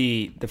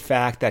 Javi, the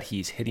fact that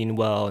he's hitting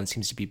well and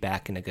seems to be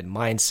back in a good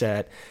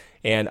mindset,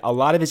 and a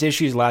lot of his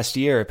issues last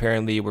year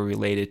apparently were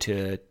related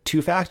to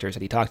two factors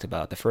that he talked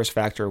about. The first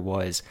factor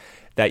was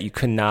that you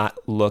could not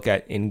look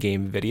at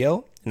in-game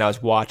video. And I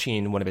was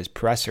watching one of his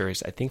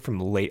pressers, I think from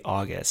late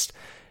August,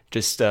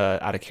 just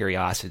out of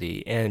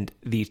curiosity. And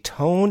the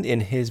tone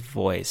in his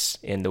voice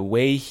and the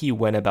way he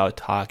went about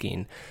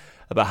talking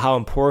about how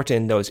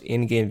important those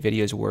in-game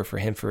videos were for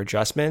him for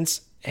adjustments,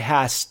 it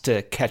has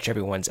to catch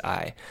everyone's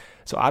eye.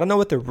 So I don't know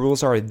what the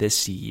rules are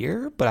this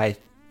year, but I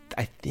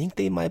think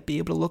they might be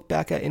able to look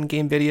back at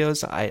in-game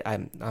videos.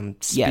 I'm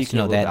speaking yes,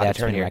 no, a little that's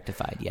been been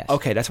rectified, yes.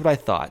 Okay, that's what I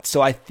thought.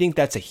 So I think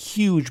that's a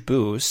huge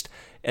boost.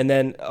 And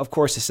then, of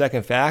course, the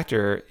second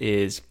factor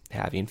is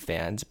having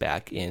fans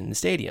back in the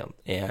stadium.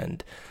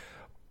 And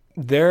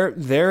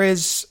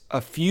there's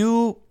some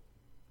few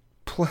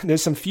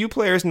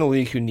players in the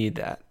league who need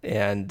that.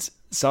 And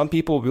some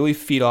people really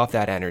feed off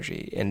that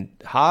energy. And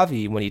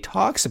Javi, when he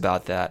talks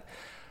about that,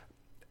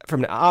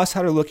 from an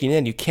outsider looking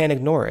in, you can't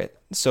ignore it.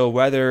 So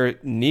whether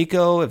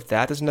Nico, if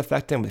that doesn't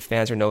affect him with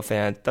fans or no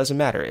fans, doesn't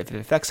matter. If it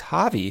affects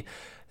Javi,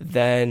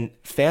 then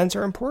fans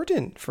are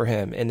important for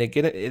him, and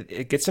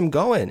it gets him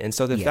going. And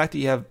so the fact that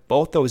you have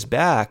both those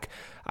back,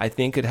 I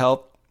think could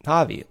help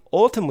Javi.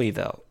 Ultimately,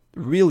 though,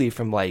 really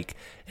from like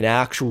an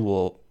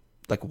actual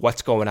like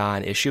what's going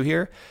on issue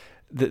here,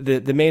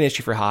 the main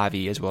issue for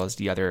Javi as well as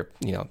the other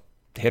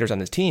hitters on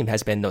this team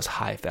has been those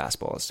high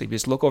fastballs. So if you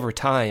just look over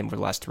time over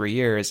the last 3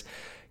 years,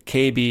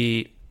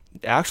 KB,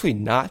 actually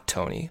not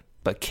Tony,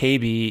 but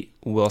KB,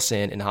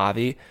 Wilson, and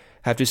Javi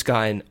have just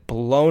gotten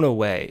blown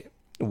away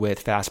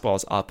with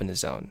fastballs up in the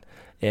zone.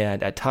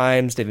 And at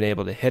times they've been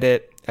able to hit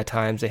it. At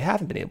times they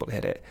haven't been able to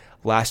hit it.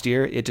 Last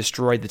year, it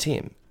destroyed the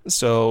team.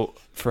 So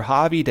for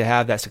Javi to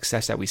have that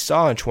success that we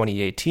saw in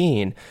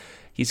 2018,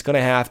 he's going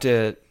to have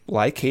to,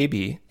 like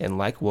KB and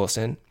like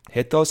Wilson,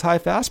 hit those high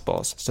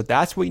fastballs. So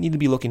that's what you need to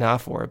be looking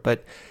out for.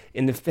 But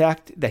in the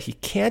fact that he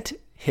can't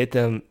hit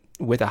them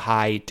with a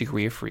high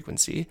degree of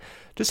frequency,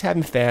 just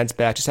having fans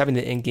back, just having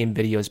the in-game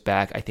videos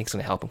back, I think is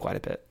going to help him quite a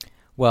bit.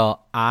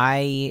 Well,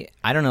 I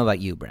don't know about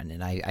you,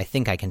 Brendan. I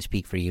think I can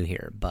speak for you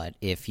here. But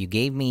if you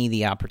gave me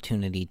the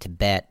opportunity to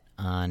bet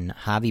on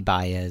Javi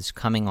Baez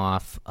coming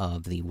off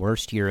of the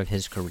worst year of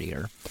his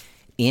career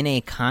in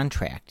a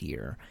contract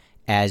year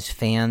as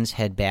fans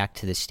head back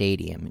to the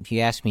stadium, if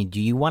you ask me,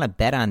 do you want to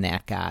bet on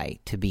that guy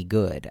to be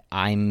good,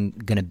 I'm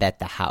going to bet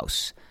the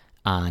house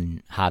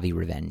on Javi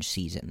revenge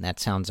season. That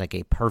sounds like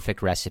a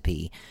perfect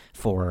recipe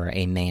for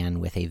a man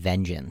with a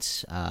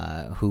vengeance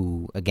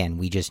who, again,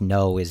 we just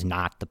know is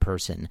not the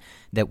person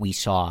that we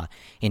saw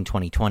in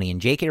 2020.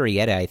 And Jake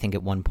Arrieta, I think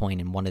at one point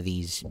in one of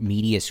these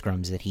media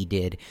scrums that he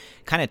did,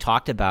 kind of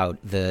talked about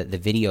the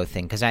video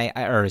thing,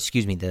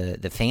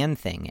 the fan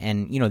thing.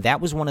 And, that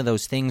was one of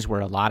those things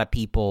where a lot of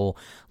people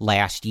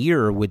last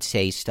year would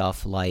say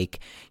stuff like,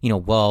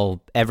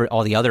 all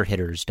the other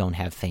hitters don't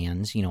have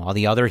fans, all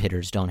the other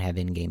hitters don't have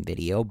in-game video.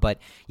 But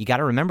you got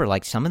to remember,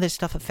 like, some of this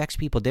stuff affects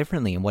people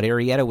differently. And what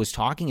Arrieta was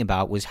talking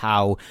about was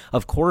how,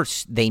 of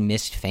course, they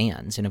missed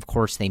fans, and of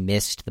course they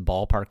missed the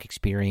ballpark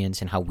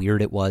experience and how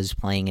weird it was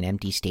playing in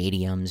empty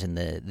stadiums and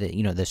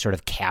the sort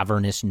of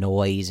cavernous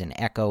noise and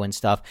echo and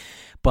stuff.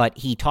 But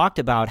he talked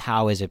about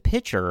how, as a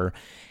pitcher,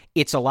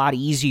 it's a lot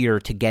easier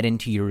to get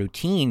into your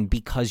routine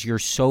because you're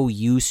so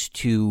used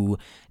to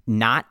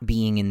not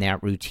being in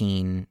that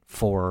routine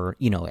for,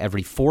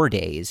 every 4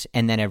 days.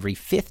 And then every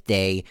fifth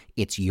day,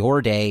 it's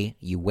your day.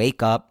 You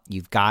wake up,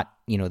 you've got,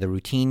 the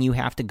routine you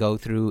have to go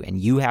through, and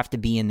you have to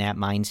be in that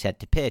mindset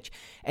to pitch.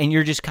 And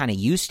you're just kind of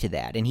used to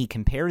that. And he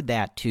compared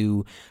that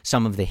to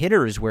some of the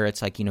hitters where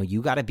it's like,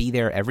 you got to be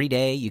there every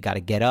day. You got to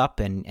get up.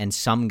 And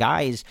some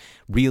guys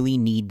really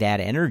need that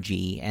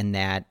energy and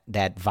that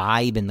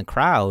vibe in the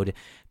crowd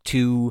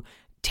to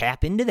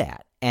tap into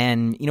that.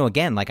 And,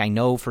 again, like I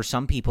know for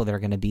some people they're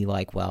going to be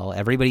like, well,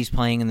 everybody's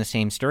playing in the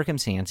same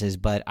circumstances,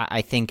 but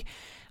I think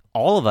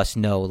all of us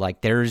know,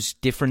 like, there's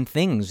different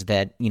things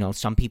that,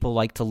 some people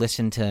like to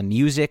listen to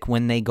music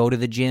when they go to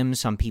the gym.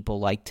 Some people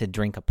like to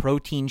drink a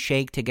protein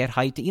shake to get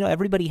hyped.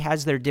 Everybody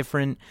has their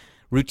different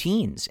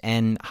routines.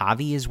 And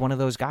Javi is one of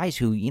those guys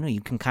who,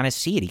 you can kind of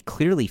see it. He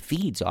clearly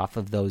feeds off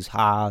of those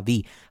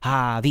Javi,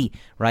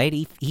 right?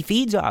 He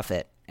feeds off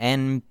it.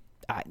 And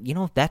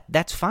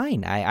that's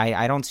fine.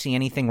 I don't see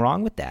anything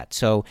wrong with that.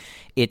 So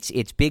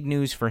it's big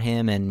news for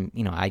him, and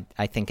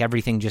I think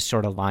everything just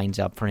sort of lines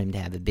up for him to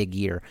have a big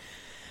year.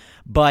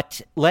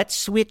 But let's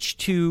switch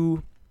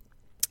to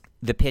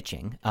the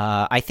pitching.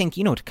 I think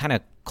to kind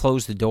of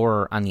close the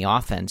door on the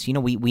offense.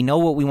 We know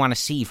what we want to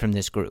see from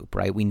this group,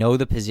 right? We know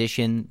the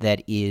position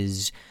that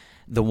is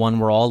the one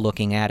we're all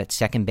looking at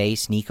second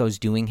base. Nico's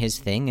doing his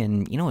thing.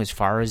 And, as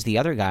far as the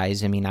other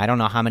guys, I mean, I don't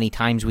know how many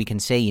times we can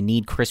say you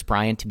need Chris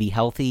Bryant to be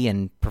healthy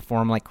and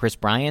perform like Chris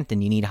Bryant,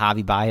 and you need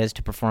Javi Baez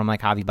to perform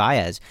like Javi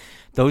Baez.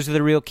 Those are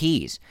the real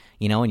keys,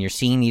 and you're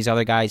seeing these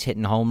other guys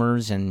hitting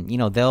homers, and,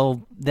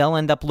 they'll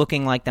end up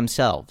looking like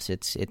themselves.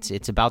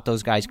 It's about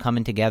those guys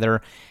coming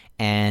together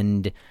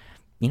and,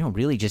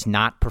 really just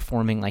not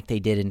performing like they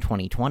did in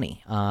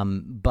 2020.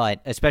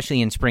 But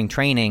especially in spring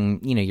training,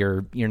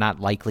 you're not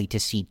likely to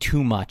see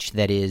too much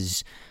that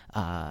is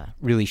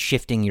really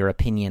shifting your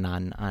opinion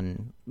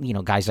on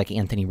guys like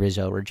Anthony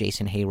Rizzo or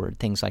Jason Hayward,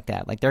 things like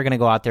that. Like, they're going to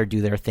go out there, do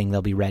their thing.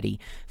 They'll be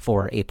ready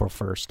for April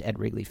 1st at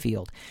Wrigley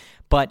Field.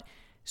 But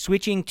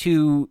switching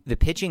to the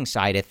pitching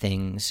side of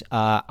things,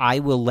 I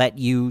will let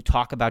you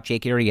talk about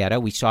Jake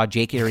Arrieta. We saw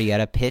Jake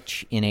Arrieta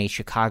pitch in a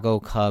Chicago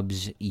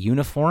Cubs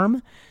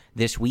uniform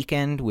this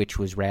weekend, which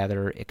was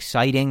rather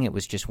exciting. It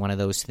was just one of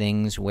those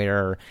things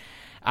where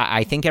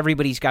I think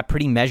everybody's got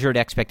pretty measured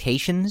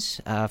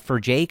expectations for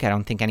Jake. I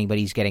don't think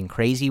anybody's getting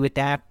crazy with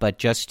that, but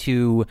just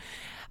to...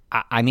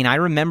 I mean, I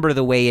remember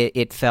the way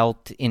it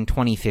felt in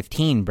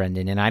 2015,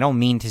 Brendan, and I don't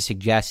mean to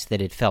suggest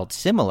that it felt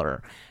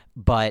similar,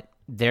 but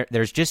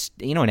there's just,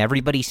 and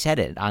everybody said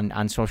it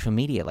on social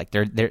media, like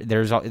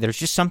there's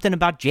just something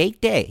about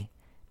Jake Day,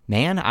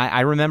 man. I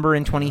remember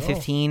in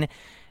 2015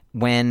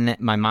 when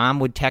my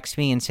mom would text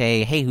me and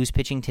say, hey, who's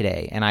pitching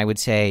today? And I would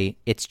say,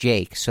 it's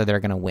Jake, so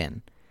they're going to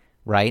win,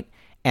 right?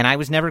 And I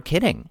was never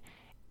kidding.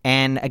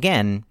 And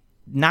again,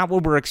 not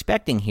what we're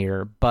expecting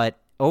here, but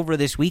over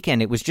this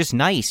weekend, it was just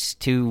nice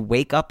to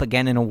wake up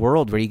again in a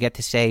world where you get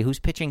to say, who's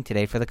pitching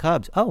today for the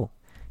Cubs? Oh,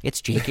 it's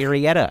Jake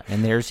Arrieta,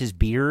 and there's his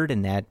beard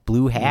and that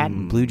blue hat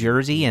and blue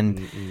jersey,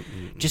 and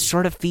just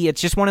sort of it's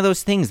just one of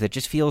those things that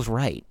just feels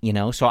right,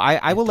 So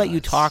I will let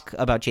you talk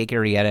about Jake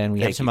Arrieta, and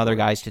we have some other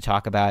guys to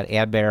talk about.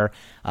 Adbear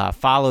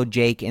followed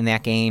Jake in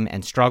that game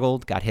and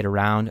struggled, got hit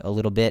around a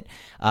little bit.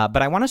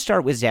 But I want to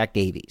start with Zach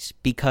Davies,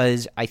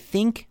 because I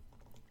think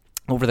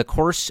over the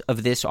course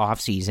of this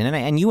offseason,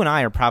 and you and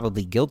I are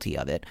probably guilty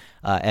of it,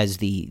 as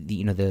the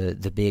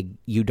big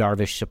Yu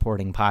Darvish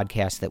supporting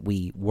podcast that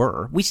we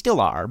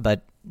still are,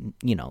 but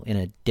in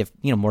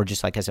a more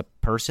just like as a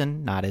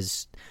person, not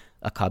as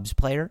a Cubs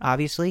player,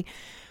 obviously.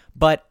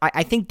 But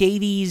I think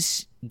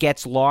Davies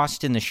gets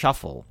lost in the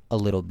shuffle a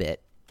little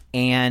bit.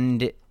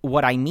 And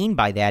what I mean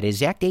by that is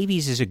Zach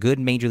Davies is a good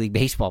Major League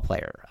Baseball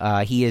player.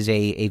 He is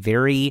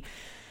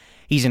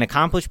he's an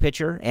accomplished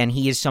pitcher, and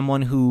he is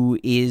someone who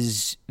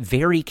is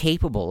very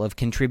capable of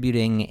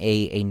contributing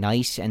a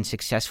nice and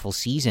successful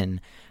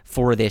season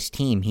for this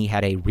team. He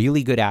had a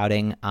really good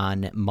outing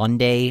on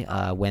Monday,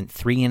 went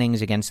 3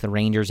 innings against the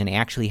Rangers, and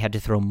actually had to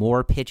throw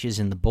more pitches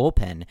in the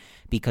bullpen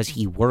because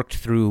he worked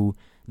through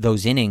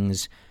those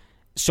innings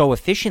so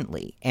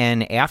efficiently.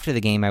 And after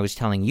the game, I was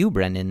telling you,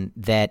 Brendan,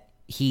 that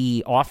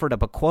he offered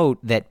up a quote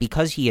that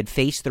because he had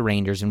faced the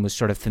Rangers and was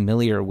sort of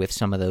familiar with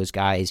some of those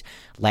guys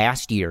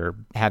last year,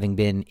 having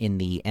been in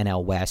the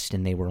NL West,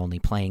 and they were only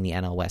playing the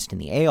NL West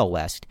and the AL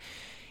West,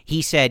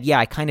 he said, yeah,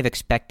 I kind of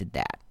expected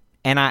that.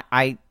 And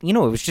I it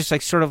was just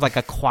like sort of like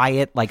a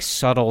quiet, like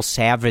subtle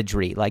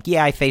savagery. Like,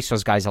 yeah, I faced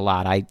those guys a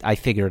lot. I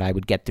figured I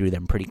would get through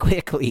them pretty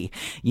quickly.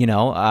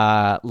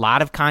 A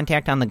lot of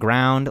contact on the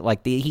ground.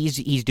 Like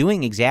he's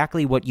doing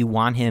exactly what you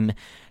want him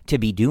to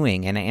be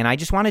doing. And I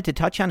just wanted to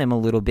touch on him a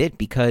little bit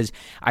because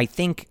I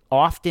think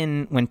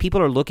often when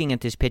people are looking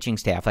at this pitching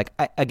staff, like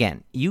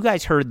again, you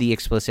guys heard the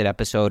explicit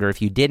episode, or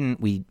if you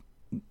didn't,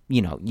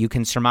 you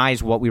can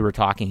surmise what we were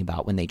talking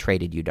about when they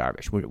traded Yu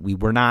Darvish. We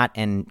were not,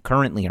 and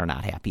currently are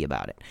not, happy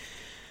about it.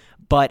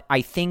 But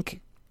I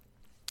think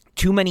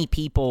too many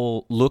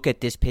people look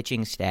at this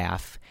pitching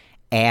staff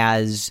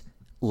as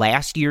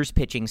last year's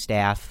pitching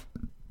staff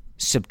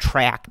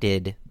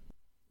subtracted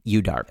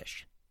Yu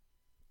Darvish.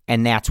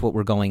 And that's what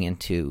we're going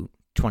into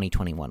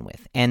 2021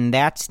 with. And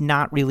that's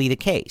not really the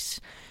case,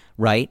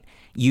 right?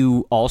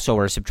 You also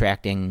are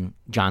subtracting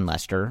John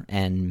Lester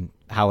and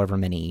however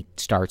many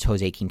starts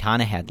Jose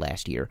Quintana had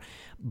last year.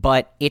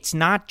 But it's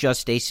not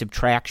just a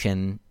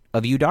subtraction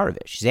of Yu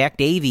Darvish. Zach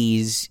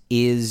Davies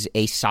is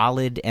a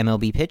solid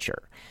MLB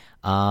pitcher.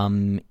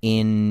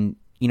 In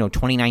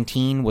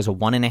 2019 was a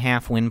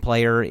 1.5 win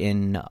player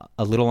in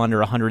a little under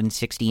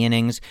 160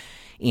 innings.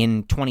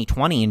 In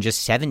 2020, in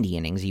just 70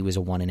 innings, he was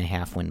a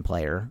 1.5 win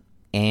player.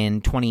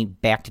 And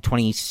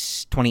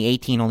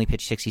 2018, only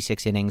pitched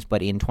 66 innings,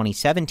 but in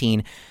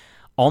 2017,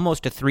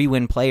 almost a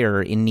 3-win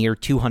player in near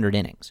 200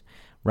 innings,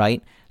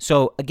 right?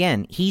 So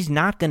again, he's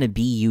not going to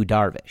be Yu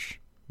Darvish,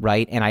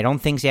 right? And I don't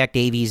think Zach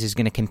Davies is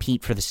going to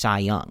compete for the Cy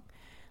Young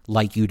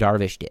like Yu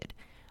Darvish did.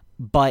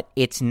 But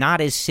it's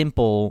not as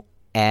simple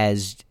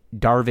as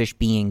Darvish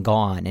being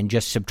gone and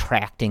just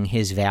subtracting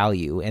his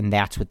value, and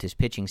that's what this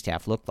pitching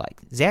staff looked like.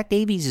 Zach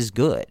Davies is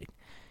good.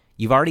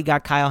 You've already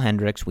got Kyle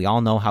Hendricks. We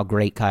all know how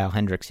great Kyle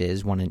Hendricks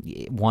is, one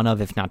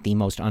of, if not the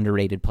most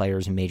underrated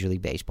players in Major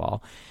League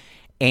Baseball.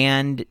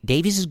 And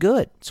Davies is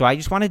good. So I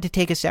just wanted to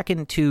take a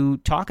second to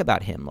talk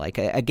about him. Like,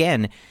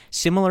 again,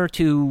 similar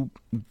to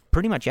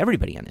pretty much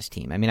everybody on this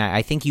team. I mean,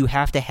 I think you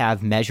have to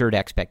have measured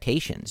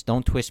expectations.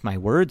 Don't twist my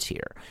words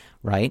here,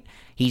 right?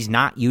 He's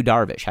not Yu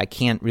Darvish. I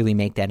can't really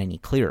make that any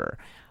clearer.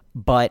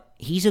 But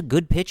he's a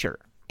good pitcher.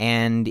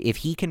 And if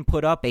he can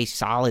put up a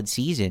solid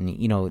season,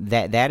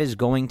 that is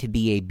going to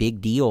be a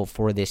big deal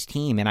for this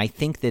team. And I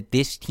think that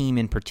this team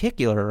in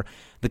particular,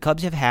 the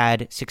Cubs have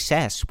had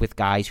success with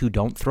guys who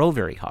don't throw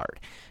very hard.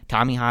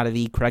 Tommy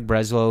Hotovy, Craig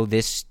Breslow,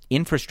 this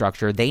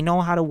infrastructure, they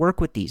know how to work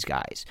with these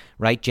guys,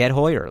 right? Jed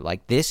Hoyer,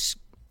 like this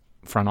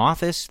front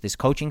office, this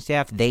coaching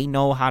staff, they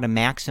know how to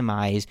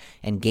maximize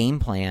and game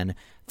plan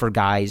for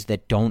guys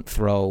that don't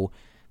throw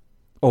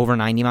over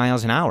 90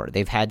 miles an hour.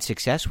 They've had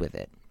success with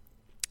it.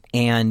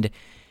 And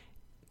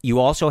you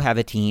also have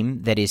a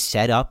team that is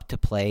set up to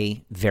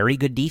play very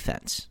good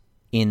defense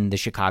in the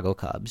Chicago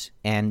Cubs,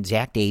 and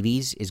Zach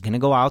Davies is going to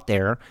go out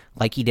there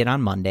like he did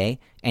on Monday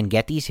and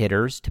get these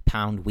hitters to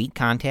pound weak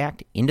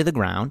contact into the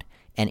ground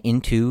and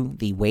into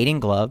the waiting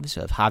gloves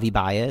of Javi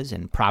Baez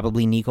and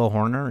probably Nico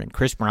Hoerner and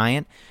Chris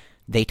Bryant.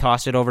 They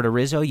toss it over to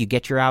Rizzo, you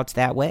get your outs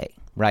that way,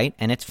 right?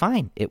 And it's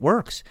fine. It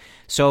works.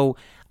 So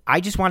I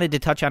just wanted to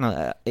touch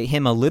on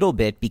him a little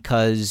bit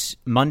because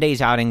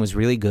Monday's outing was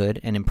really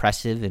good and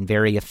impressive and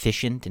very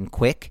efficient and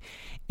quick.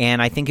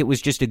 And I think it was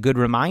just a good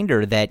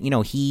reminder that,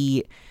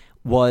 he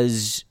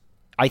was,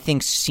 I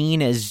think,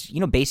 seen as,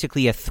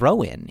 basically a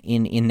throw-in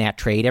in that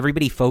trade.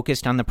 Everybody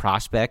focused on the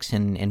prospects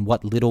and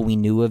what little we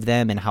knew of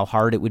them and how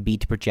hard it would be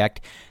to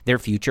project their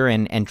future.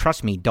 And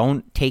trust me,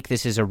 don't take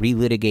this as a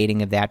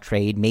relitigating of that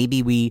trade.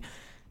 Maybe we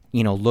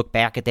look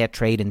back at that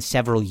trade in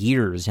several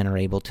years and are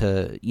able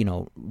to,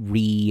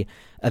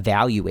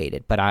 reevaluate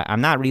it. But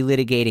I'm not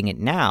relitigating it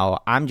now.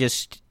 I'm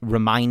just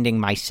reminding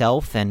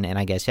myself and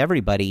I guess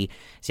everybody,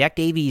 Zach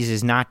Davies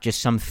is not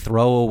just some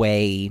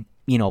throwaway,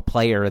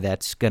 player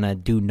that's going to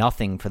do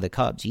nothing for the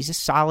Cubs. He's a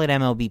solid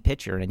MLB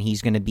pitcher, and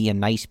he's going to be a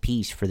nice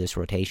piece for this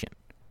rotation.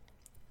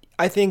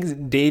 I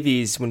think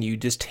Davies, when you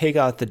just take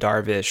out the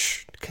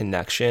Darvish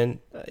connection,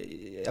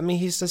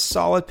 he's a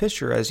solid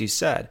pitcher, as you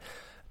said.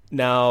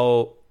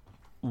 Now,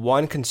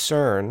 one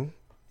concern,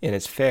 and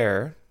it's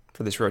fair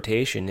for this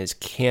rotation, is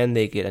can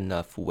they get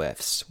enough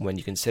whiffs when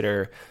you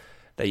consider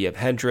that you have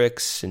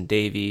Hendricks and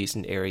Davies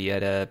and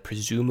Arrieta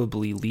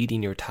presumably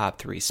leading your top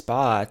 3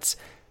 spots.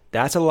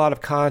 That's a lot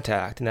of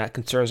contact, and that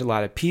concerns a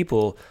lot of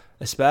people,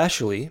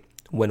 especially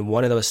when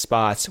one of those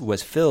spots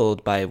was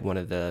filled by one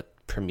of the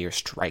premier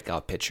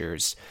strikeout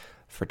pitchers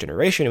for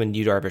generation in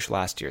Yu Darvish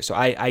last year. So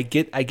I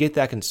get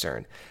that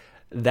concern.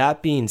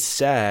 That being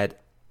said,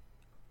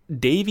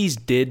 Davies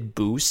did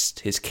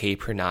boost his K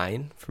per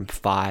 9 from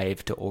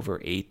 5 to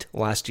over 8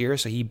 last year,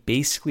 so he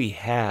basically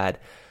had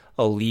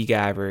a league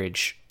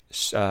average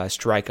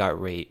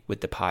strikeout rate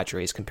with the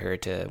Padres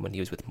compared to when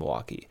he was with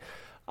Milwaukee.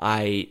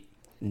 I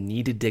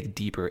need to dig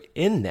deeper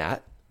in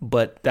that,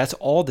 but that's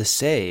all to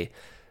say,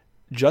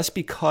 just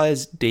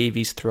because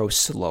Davies throws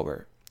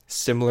slower,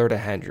 similar to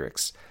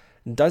Hendricks,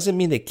 doesn't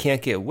mean they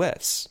can't get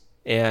whiffs.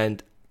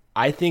 And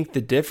I think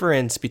the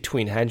difference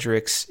between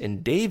Hendricks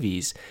and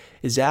Davies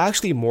is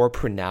actually more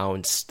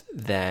pronounced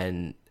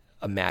than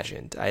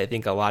imagined. I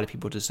think a lot of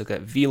people just look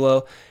at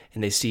velo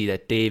and they see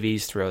that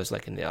Davies throws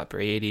like in the upper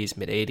 80s,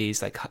 mid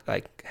 80s,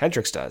 like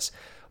Hendricks does.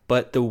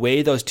 But the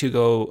way those two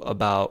go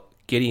about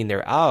getting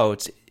their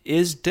outs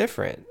is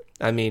different.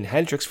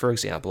 Hendricks, for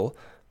example,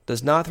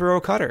 does not throw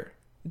a cutter.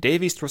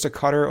 Davies throws a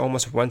cutter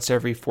almost once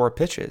every 4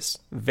 pitches.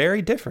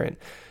 Very different.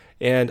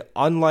 And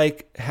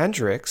unlike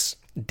Hendricks,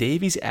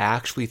 Davies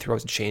actually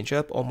throws a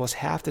changeup almost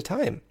half the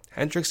time.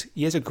 Hendricks,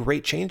 he has a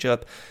great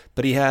changeup,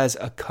 but he has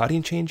a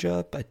cutting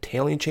changeup, a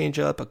tailing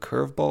changeup, a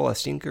curveball, a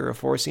sinker, a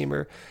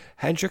four-seamer.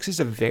 Hendricks is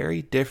a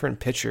very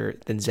different pitcher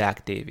than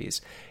Zach Davies.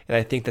 And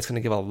I think that's going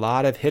to give a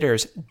lot of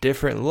hitters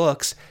different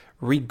looks,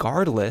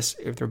 regardless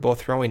if they're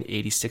both throwing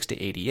 86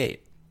 to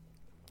 88.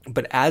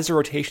 But as the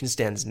rotation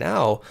stands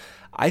now,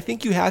 I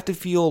think you have to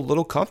feel a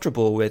little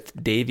comfortable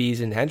with Davies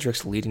and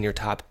Hendricks leading your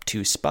top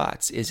 2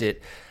 spots. Is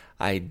it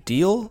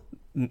ideal?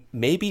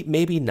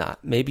 Maybe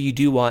not. Maybe you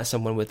do want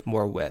someone with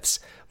more whiffs.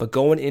 But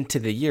going into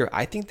the year,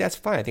 I think that's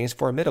fine. I think it's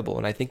formidable.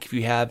 And I think if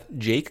you have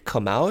Jake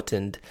come out,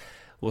 and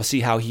we'll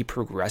see how he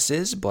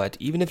progresses, but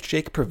even if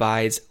Jake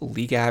provides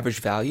league average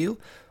value,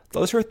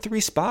 those are 3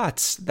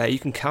 spots that you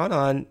can count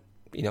on,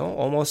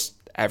 almost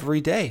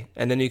every day.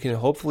 And then you can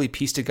hopefully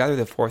piece together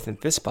the 4th and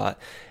 5th spot.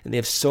 And they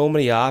have so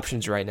many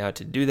options right now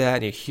to do that.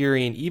 And you're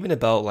hearing even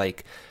about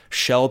like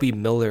Shelby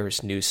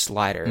Miller's new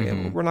slider.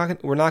 And we're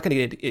not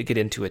going to get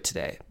into it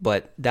today,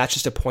 but that's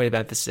just a point of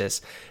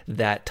emphasis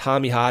that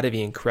Tommy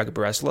Hotovy and Craig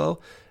Breslow,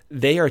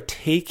 they are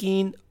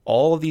taking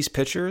all of these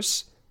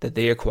pitchers that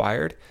they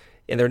acquired,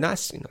 and they're not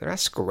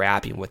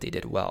scrapping what they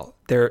did well.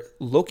 They're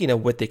looking at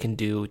what they can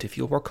do to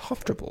feel more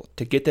comfortable,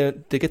 to get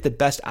the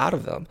best out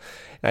of them.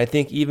 And I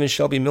think even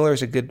Shelby Miller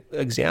is a good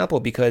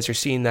example, because you're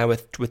seeing that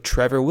with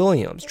Trevor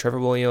Williams. Trevor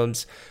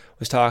Williams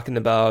was talking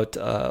about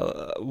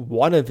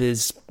one of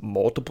his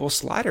multiple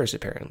sliders,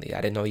 apparently.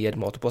 I didn't know he had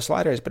multiple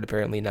sliders, but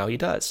apparently now he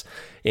does.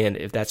 And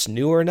if that's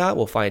new or not,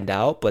 we'll find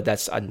out, but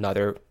that's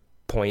another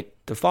point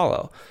to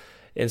follow.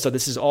 And so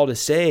this is all to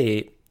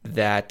say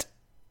that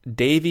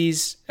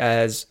Davies,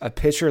 as a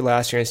pitcher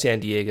last year in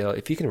San Diego,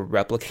 if you can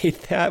replicate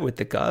that with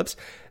the Cubs,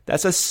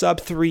 that's a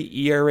sub-3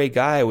 ERA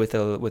guy with a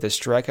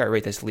strikeout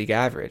rate that's league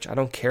average. I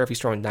don't care if he's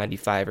throwing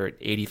 95 or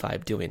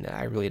 85 doing that.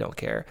 I really don't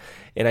care.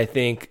 And I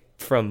think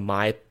from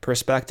my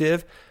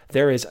perspective,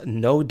 there is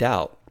no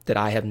doubt that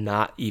I have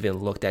not even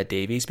looked at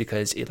Davies,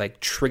 because it like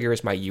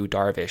triggers my Yu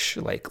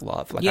Darvish like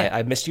love. Like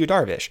I missed Yu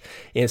Darvish.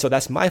 And so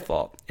that's my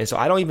fault. And so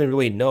I don't even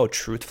really know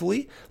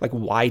truthfully like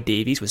why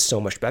Davies was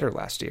so much better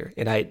last year.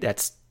 And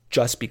that's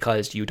just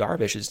because Yu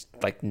Darvish is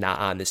like not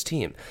on this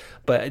team.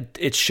 But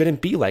it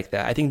shouldn't be like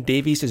that. I think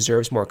Davies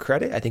deserves more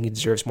credit. I think he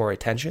deserves more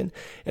attention.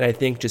 And I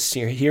think just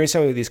hearing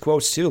some of these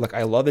quotes too, like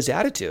I love his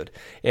attitude.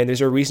 And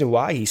there's a reason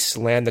why he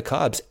slammed the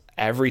Cubs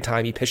every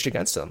time he pitched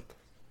against them.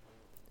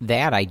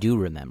 That I do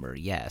remember,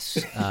 yes.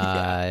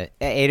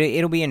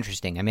 It'll be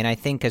interesting. I mean, I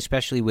think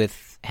especially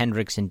with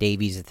Hendricks and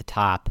Davies at the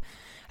top,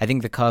 I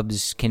think the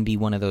Cubs can be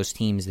one of those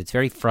teams that's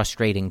very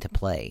frustrating to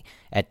play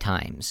at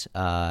times.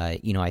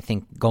 I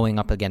think going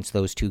up against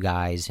those two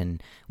guys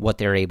and what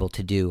they're able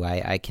to do,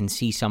 I can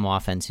see some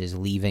offenses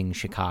leaving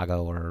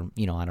Chicago or,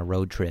 on a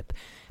road trip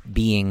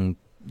being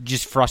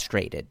just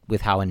frustrated with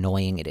how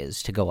annoying it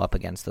is to go up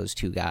against those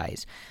two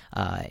guys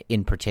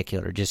in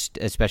particular, just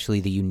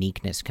especially the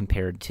uniqueness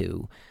compared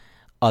to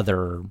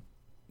other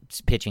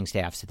pitching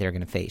staffs that they're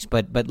going to face.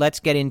 But let's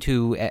get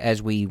into,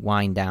 as we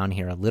wind down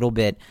here, a little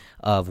bit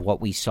of what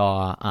we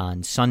saw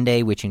on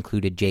Sunday, which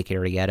included Jake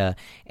Arrieta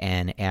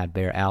and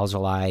Adbert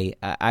Alzolay.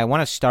 I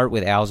want to start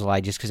with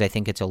Alzolay just because I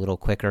think it's a little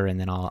quicker, and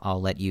then I'll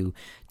let you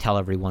tell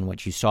everyone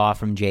what you saw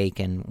from Jake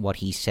and what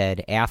he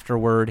said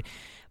afterward.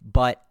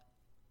 But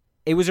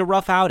it was a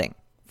rough outing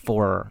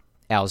for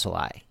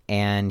Alzolay,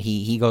 and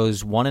he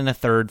goes 1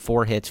 1/3,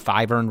 4 hits,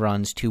 5 earned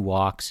runs, 2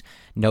 walks,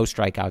 no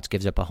strikeouts,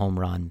 gives up a home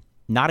run.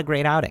 Not a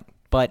great outing,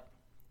 but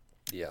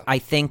I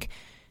think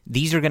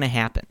these are going to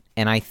happen,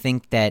 and I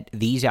think that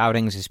these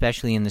outings,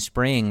 especially in the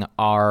spring,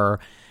 are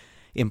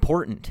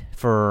important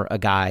for a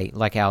guy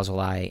like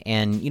Alzolay,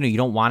 and you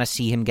don't want to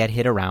see him get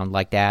hit around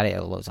like that.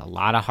 It was a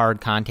lot of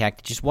hard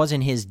contact. It just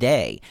wasn't his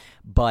day,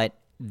 but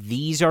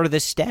these are the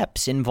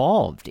steps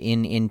involved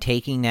in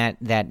taking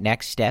that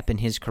next step in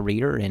his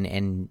career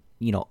and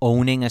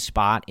owning a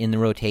spot in the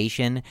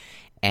rotation.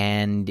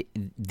 And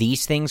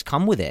these things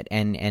come with it,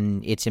 and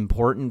it's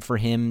important for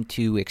him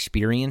to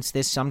experience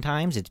this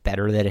sometimes. It's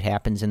better that it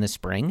happens in the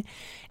spring,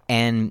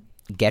 and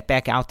get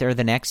back out there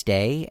the next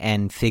day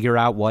and figure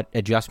out what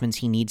adjustments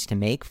he needs to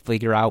make,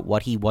 figure out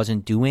what he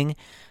wasn't doing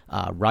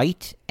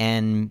right,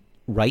 and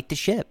right the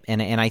ship.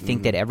 And I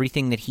think that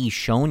everything that he's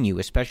shown you,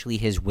 especially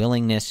his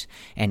willingness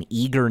and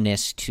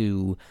eagerness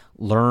to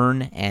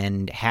learn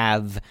and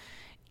have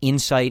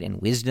insight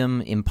and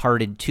wisdom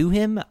imparted to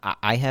him,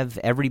 I have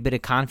every bit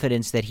of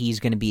confidence that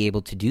he's going to be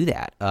able to do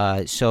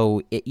that.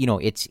 So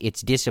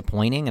it's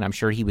disappointing, and I'm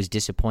sure he was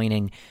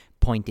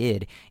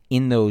disappointed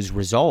in those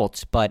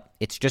results. But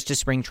it's just a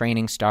spring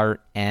training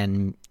start,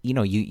 and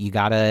you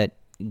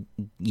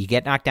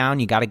get knocked down,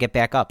 you got to get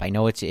back up. I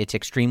know it's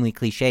extremely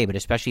cliche, but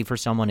especially for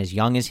someone as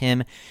young as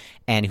him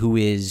and who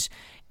is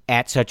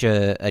at such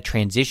a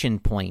transition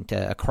point,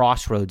 a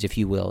crossroads, if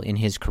you will, in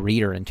his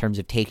career in terms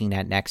of taking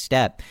that next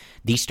step,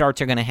 these starts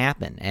are going to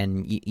happen,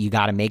 and you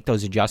got to make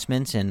those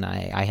adjustments, and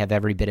I have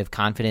every bit of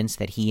confidence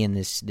that he and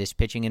this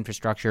pitching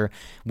infrastructure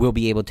will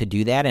be able to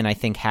do that, and I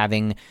think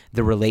having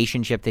the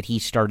relationship that he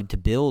started to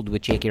build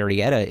with Jake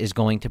Arrieta is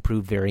going to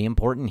prove very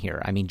important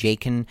here. I mean,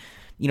 Jake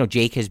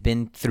has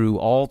been through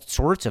all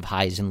sorts of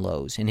highs and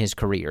lows in his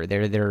career.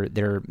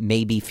 There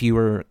may be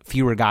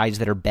fewer guys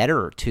that are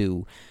better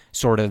to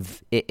sort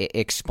of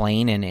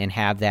explain and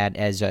have that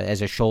as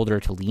a shoulder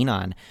to lean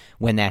on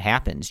when that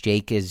happens.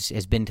 Jake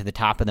has been to the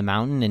top of the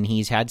mountain, and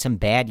he's had some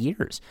bad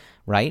years,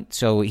 right?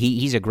 So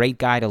he's a great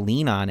guy to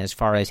lean on as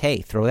far as, hey,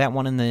 throw that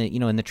one in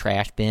the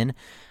trash bin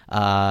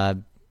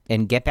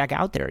and get back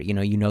out there.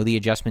 You know the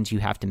adjustments you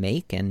have to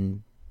make,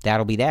 and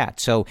that'll be that.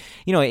 So,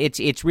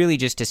 it's really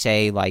just to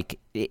say, like,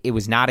 it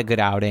was not a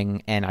good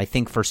outing, and I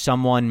think for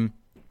someone,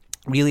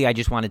 really, I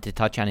just wanted to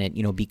touch on it,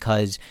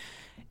 because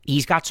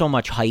he's got so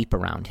much hype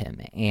around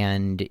him,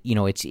 and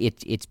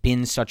it's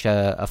been such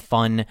a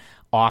fun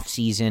off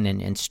season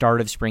and start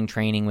of spring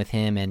training with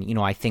him, and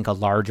I think a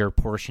larger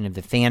portion of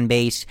the fan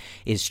base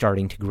is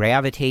starting to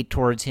gravitate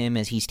towards him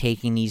as he's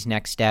taking these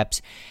next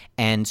steps,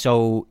 and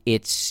so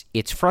it's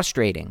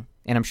frustrating,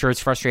 and I'm sure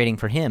it's frustrating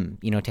for him,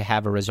 to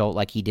have a result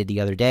like he did the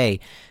other day,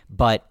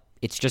 but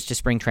it's just a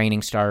spring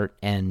training start,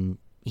 and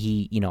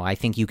he, I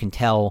think you can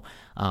tell,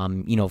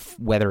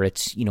 whether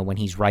it's, when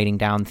he's writing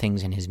down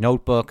things in his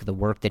notebook, the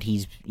work that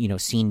he's,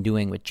 seen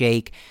doing with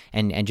Jake,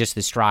 and just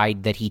the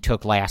stride that he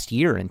took last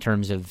year in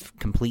terms of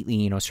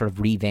completely, sort of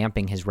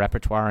revamping his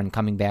repertoire and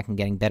coming back and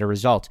getting better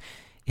results.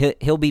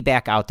 He'll be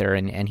back out there,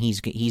 and he's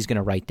going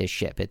to right this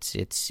ship. It's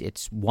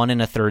 1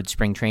 1/3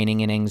 spring training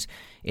innings.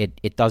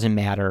 It doesn't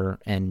matter,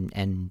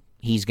 and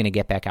he's going to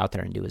get back out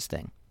there and do his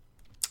thing.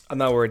 I'm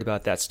not worried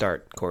about that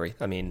start, Corey.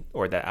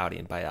 Or that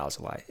outing by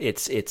Alzolay.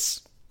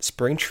 It's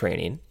spring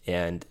training,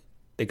 and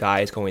the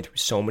guy is going through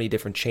so many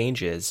different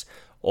changes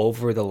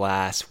over the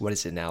last, what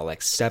is it now,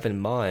 like 7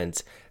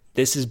 months.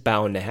 This is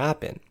bound to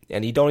happen,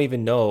 and you don't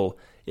even know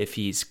if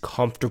he's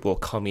comfortable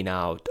coming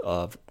out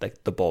of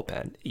like the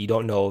bullpen. You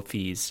don't know if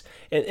he's,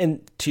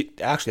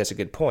 actually that's a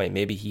good point.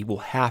 Maybe he will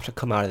have to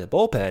come out of the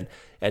bullpen,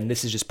 and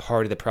this is just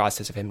part of the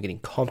process of him getting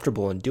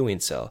comfortable in doing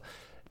so.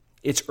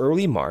 It's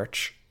early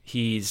March.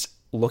 He's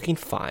looking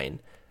fine.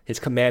 His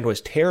command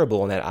was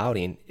terrible in that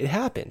outing. It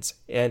happens.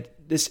 And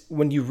this,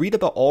 when you read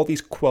about all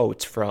these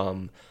quotes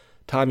from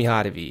Tommy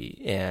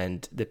Hotovy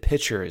and the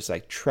pitchers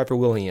like Trevor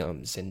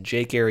Williams and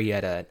Jake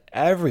Arrieta and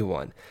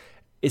everyone,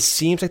 it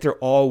seems like they're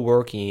all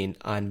working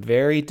on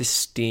very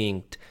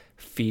distinct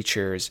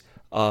features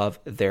of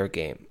their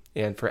game.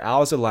 And for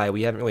Alzolay,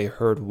 we haven't really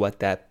heard what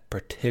that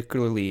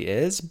particularly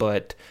is,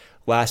 but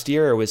last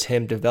year it was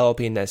him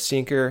developing that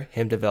sinker,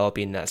 him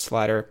developing that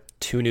slider,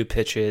 2 new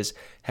pitches,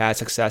 had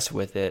success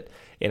with it,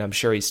 and I'm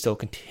sure he's still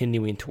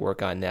continuing to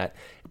work on that.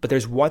 But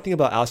there's one thing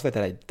about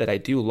Alzolay that I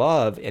do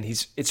love, and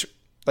he's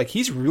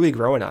really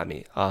growing on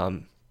me.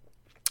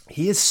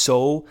 He is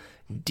so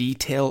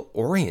detail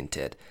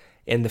oriented,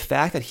 and the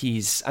fact that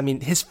his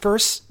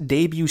first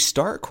debut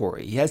start,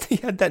 Corey, he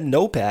had that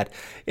notepad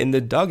in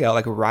the dugout,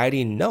 like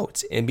writing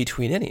notes in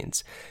between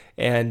innings.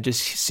 And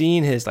just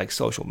seeing his like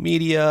social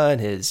media and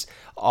his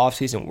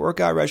off-season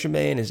workout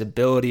regimen and his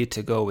ability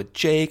to go with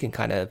Jake and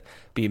kind of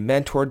be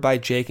mentored by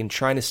Jake and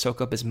trying to soak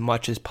up as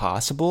much as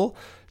possible,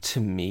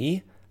 to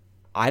me,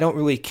 I don't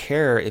really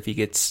care if he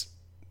gets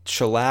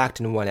shellacked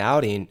in one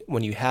outing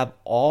when you have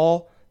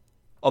all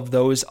of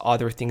those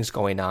other things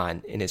going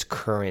on in his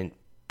current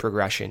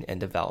progression and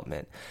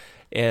development.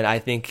 And I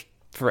think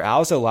for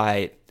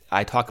Alzolay,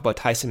 I talk about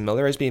Tyson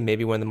Miller as being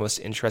maybe one of the most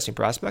interesting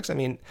prospects.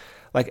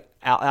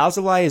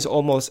 Alzolay is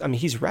almost,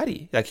 he's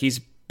ready. Like, he's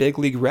big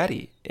league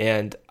ready.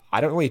 And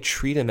I don't really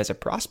treat him as a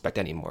prospect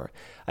anymore.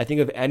 I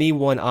think of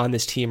anyone on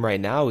this team right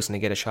now who's going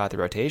to get a shot at the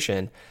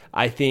rotation,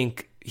 I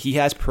think he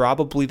has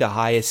probably the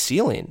highest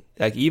ceiling,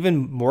 like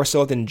even more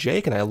so than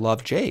Jake, and I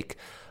love Jake.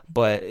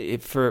 But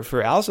for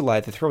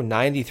Alzolay to throw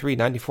 93,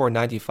 94,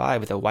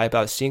 95 with a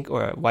wipeout sink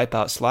or a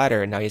wipeout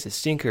slider, and now he has a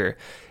sinker,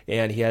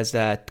 and he has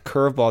that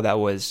curveball that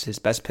was his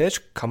best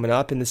pitch coming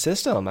up in the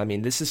system.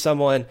 This is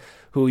someone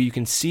who you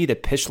can see the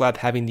pitch lab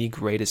having the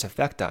greatest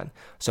effect on.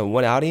 So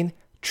one outing,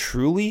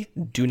 truly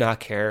do not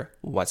care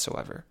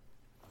whatsoever.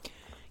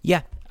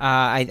 Yeah,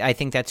 I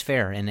think that's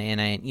fair, and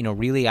I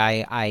really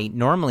I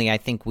normally I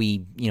think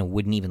we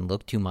wouldn't even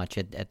look too much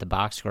at the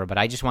box score, but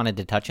I just wanted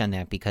to touch on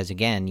that because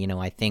again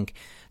I think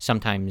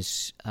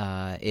sometimes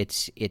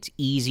it's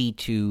easy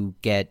to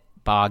get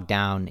bogged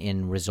down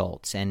in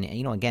results, and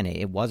again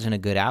it wasn't a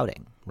good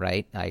outing,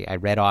 right? I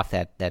read off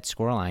that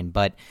scoreline,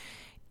 but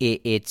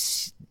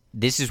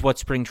this is what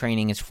spring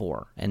training is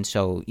for, and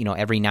so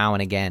every now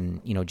and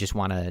again just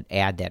want to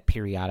add that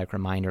periodic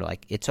reminder,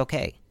 like it's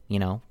okay.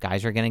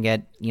 Guys are going to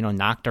get,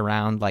 knocked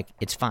around. Like,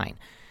 it's fine.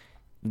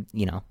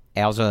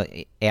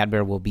 Alza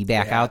Adbear will be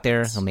back out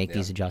there. He'll make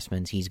these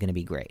adjustments. He's going to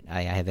be great.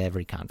 I have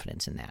every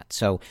confidence in that.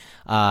 So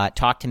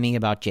talk to me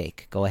about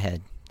Jake. Go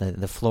ahead.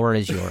 The floor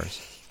is yours.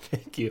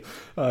 Thank you.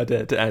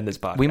 To end this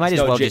podcast. We might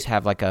as well just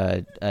have like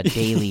a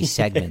daily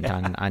segment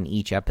on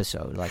each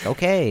episode. Like,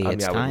 okay,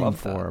 it's time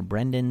for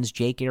Brendan's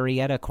Jake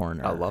Arrieta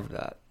Corner. I love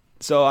that.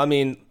 So,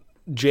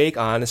 Jake,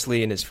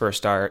 honestly, in his first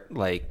start,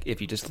 like if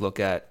you just look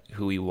at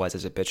who he was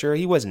as a pitcher,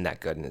 he wasn't that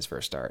good in his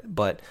first start.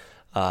 But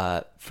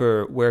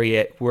for where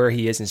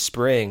he is in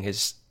spring,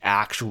 his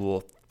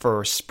actual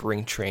first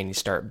spring training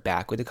start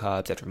back with the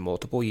Cubs after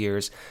multiple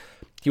years,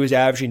 he was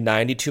averaging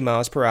 92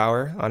 miles per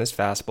hour on his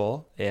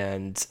fastball,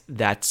 and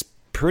that's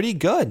pretty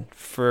good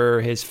for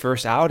his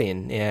first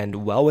outing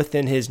and well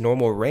within his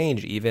normal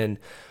range, even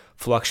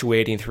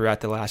fluctuating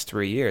throughout the last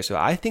 3 years. So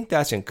I think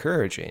that's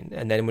encouraging.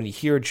 And then when you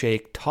hear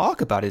Jake talk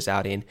about his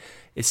outing,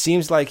 it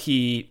seems like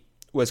he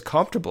was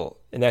comfortable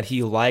and that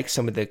he liked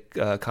some of the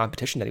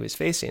competition that he was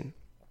facing.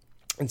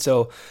 And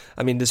so,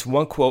 this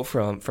one quote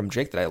from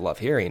Jake that I love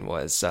hearing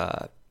was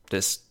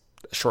this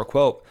short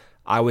quote: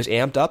 "I was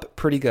amped up,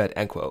 pretty good,"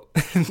 end quote.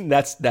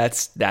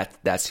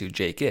 That's who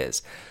Jake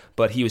is.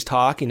 but he was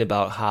talking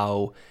about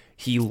how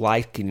he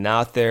liked getting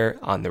out there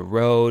on the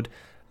road,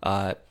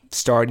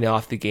 starting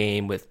off the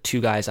game with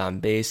 2 guys on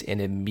base and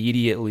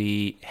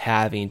immediately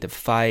having to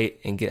fight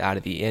and get out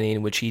of the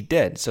inning, which he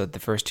did. So the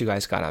first 2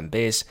 guys got on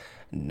base,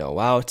 no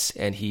outs,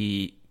 and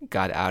he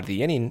got out of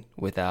the inning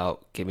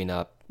without giving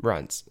up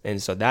runs.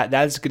 And so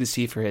that's good to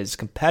see for his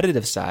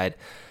competitive side.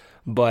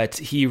 But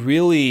he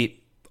really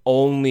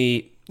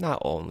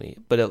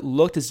but it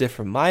looked as if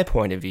from my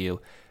point of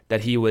view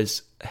that he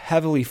was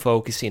heavily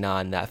focusing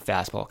on that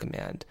fastball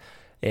command.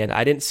 And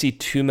I didn't see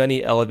too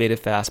many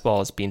elevated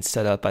fastballs being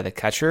set up by the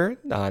catcher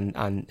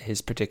on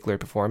his particular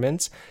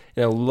performance.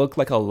 And it looked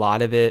like a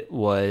lot of it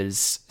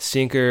was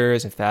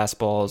sinkers and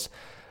fastballs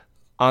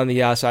on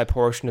the outside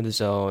portion of the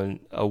zone,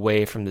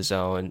 away from the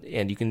zone.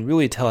 And you can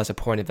really tell as a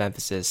point of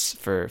emphasis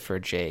for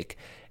Jake.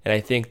 And I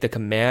think the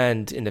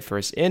command in the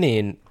first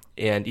inning,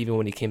 and even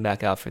when he came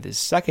back out for this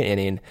second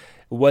inning,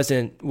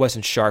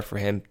 wasn't sharp for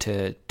him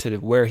to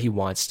where he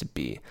wants to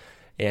be.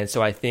 And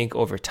so I think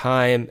over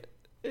time,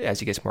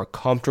 as he gets more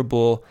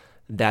comfortable,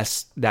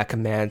 that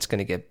command's going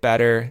to get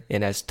better.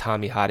 And as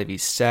Tommy Hotovy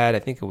said, I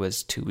think it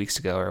was 2 weeks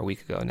ago or a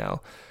week ago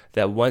now,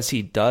 that once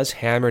he does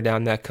hammer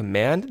down that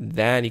command,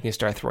 then he can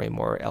start throwing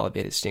more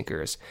elevated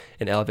sinkers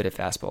and elevated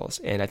fastballs.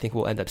 And I think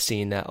we'll end up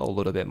seeing that a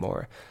little bit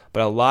more.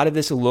 But a lot of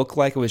this looked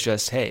like it was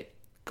just, hey,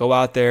 go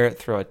out there,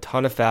 throw a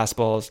ton of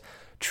fastballs,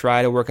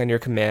 try to work on your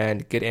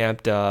command, get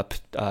amped up,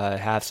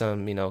 have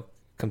some,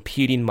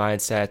 competing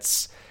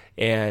mindsets.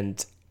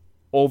 And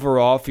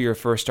overall, for your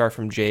first start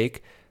from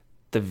Jake,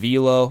 the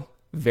velo,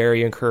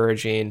 very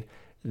encouraging.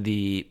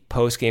 The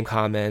post-game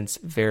comments,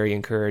 very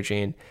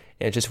encouraging.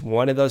 And just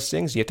one of those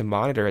things you have to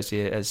monitor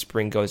as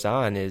spring goes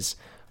on is,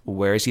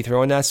 where is he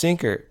throwing that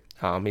sinker?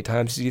 How many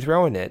times is he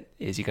throwing it?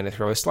 Is he going to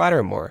throw a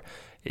slider more?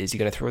 Is he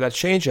going to throw that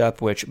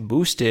changeup, which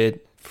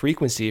boosted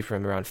frequency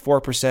from around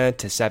 4%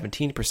 to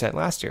 17%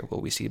 last year? Will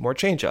we see more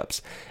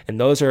changeups? And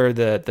those are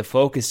the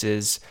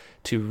focuses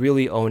to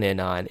really own in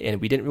on.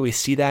 And we didn't really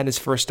see that in his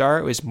first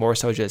start. It was more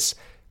so just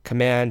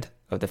command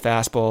of the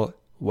fastball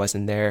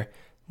wasn't there.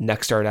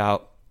 Next start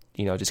out,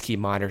 just keep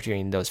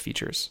monitoring those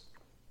features.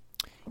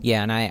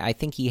 Yeah, and I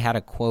think he had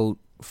a quote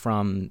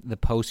from the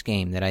post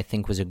game that I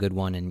think was a good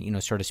one,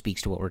 and sort of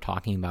speaks to what we're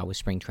talking about with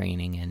spring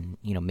training and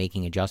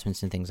making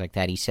adjustments and things like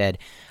that. He said,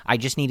 "I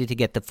just needed to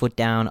get the foot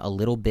down a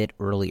little bit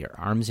earlier.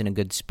 Arms in a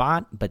good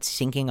spot, but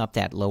syncing up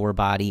that lower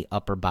body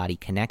upper body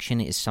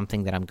connection is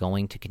something that I'm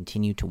going to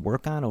continue to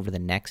work on over the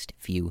next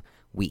few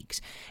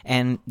weeks."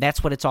 And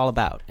that's what it's all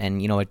about.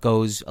 And it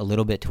goes a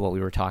little bit to what we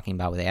were talking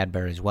about with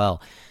Adbear as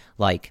well.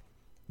 Like,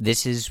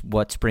 this is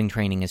what spring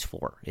training is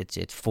for.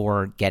 It's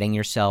for getting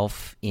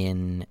yourself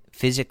in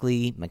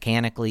physically,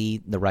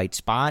 mechanically, the right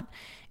spot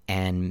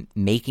and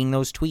making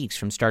those tweaks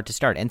from start to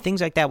start. And things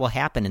like that will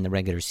happen in the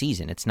regular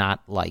season. It's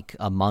not like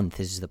a month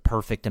is the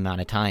perfect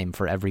amount of time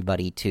for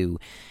everybody to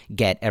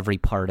get every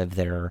part of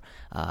their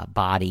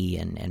body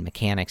and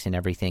mechanics and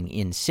everything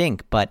in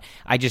sync. But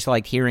I just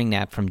like hearing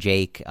that from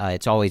Jake.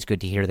 It's always good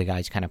to hear the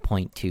guys kind of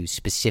point to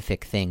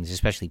specific things,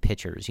 especially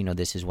pitchers.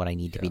 This is what I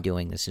need to be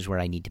doing. This is where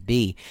I need to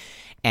be.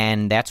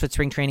 And that's what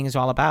spring training is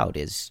all about,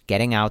 is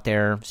getting out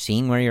there,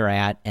 seeing where you're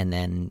at, and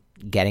then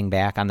getting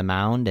back on the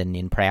mound and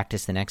in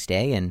practice the next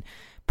day and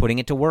putting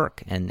it to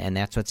work. And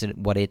that's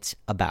what it's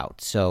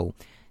about. So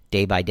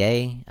day by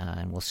day,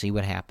 and we'll see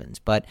what happens.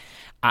 But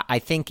I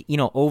think,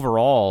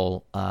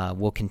 overall,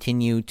 we'll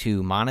continue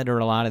to monitor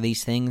a lot of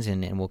these things,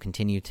 and we'll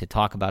continue to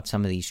talk about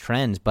some of these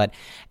trends. But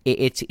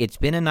it's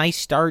been a nice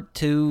start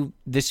to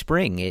the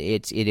spring.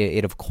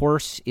 It of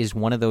course is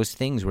one of those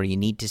things where you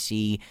need to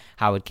see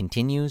how it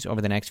continues over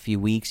the next few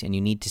weeks, and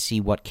you need to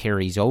see what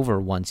carries over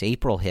once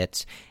April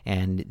hits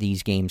and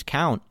these games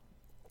count.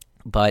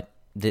 But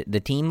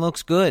the team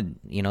looks good.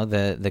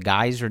 The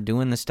guys are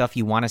doing the stuff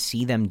you want to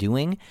see them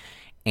doing.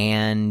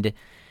 And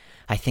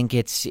I think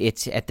it's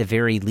at the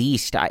very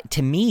least,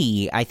 to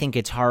me, I think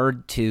it's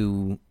hard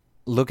to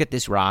look at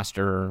this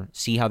roster,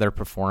 see how they're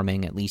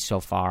performing, at least so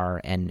far,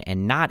 and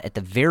not at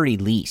the very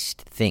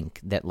least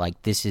think that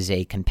this is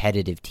a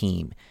competitive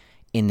team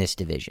in this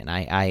division.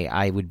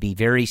 I would be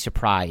very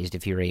surprised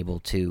if you're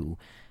able to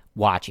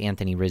watch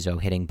Anthony Rizzo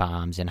hitting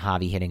bombs and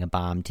Javi hitting a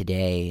bomb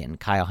today and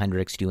Kyle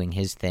Hendricks doing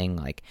his thing,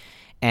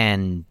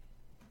 and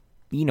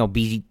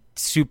be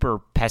super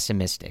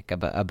pessimistic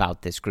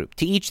about this group.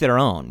 To each their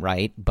own,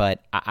 right?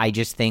 But I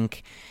just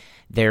think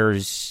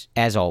there's,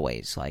 as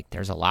always,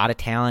 there's a lot of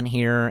talent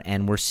here,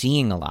 and we're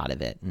seeing a lot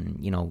of it. And,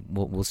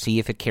 we'll see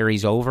if it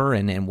carries over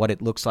and what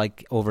it looks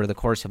like over the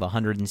course of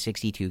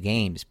 162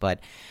 games. But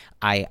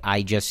I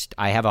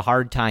have a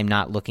hard time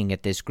not looking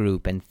at this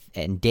group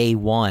and day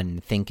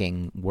one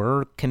thinking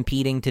we're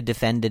competing to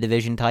defend a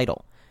division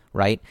title,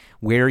 right?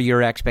 Where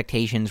your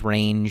expectations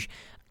range,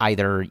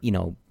 either,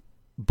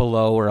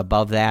 below or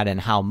above that, and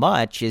how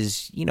much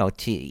is,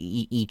 to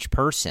each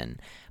person.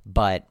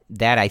 But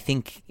that, I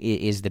think,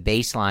 is the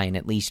baseline,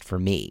 at least for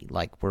me.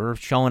 We're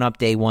showing up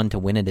day one to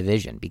win a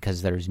division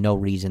because there's no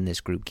reason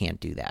this group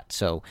can't do that.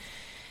 So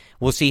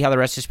we'll see how the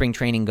rest of spring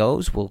training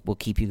goes. We'll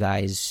keep you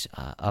guys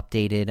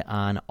updated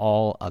on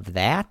all of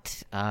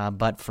that.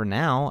 But for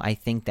now, I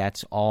think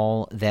that's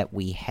all that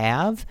we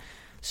have.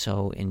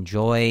 So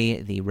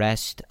enjoy the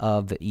rest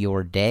of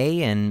your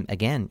day. And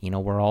again,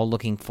 we're all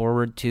looking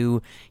forward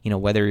to,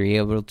 whether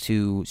you're able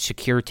to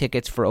secure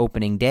tickets for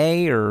opening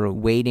day or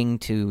waiting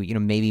to,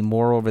 maybe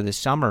more over the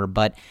summer.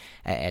 But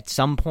at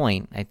some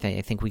point, I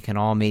think we can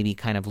all maybe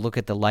kind of look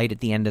at the light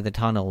at the end of the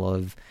tunnel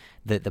of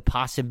the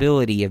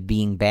possibility of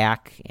being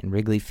back in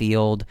Wrigley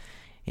Field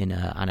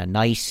on a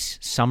nice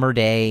summer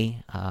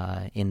day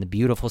in the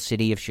beautiful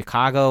city of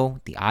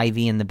Chicago, the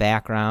ivy in the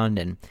background,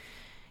 and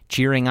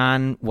cheering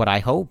on what I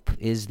hope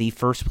is the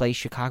first place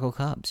Chicago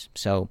Cubs.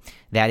 So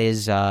that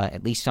is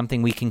at least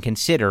something we can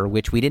consider,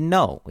 which we didn't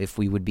know if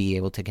we would be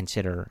able to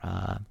consider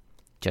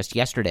just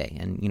yesterday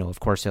and,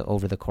 of course,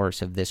 over the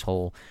course of this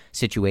whole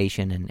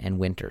situation and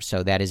winter.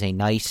 So that is a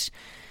nice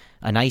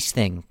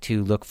thing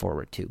to look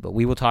forward to. But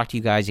we will talk to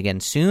you guys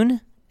again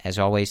soon. As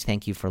always,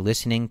 thank you for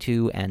listening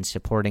to and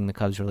supporting the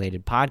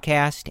Cubs-related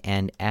podcast.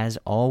 And as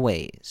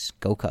always,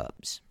 go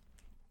Cubs.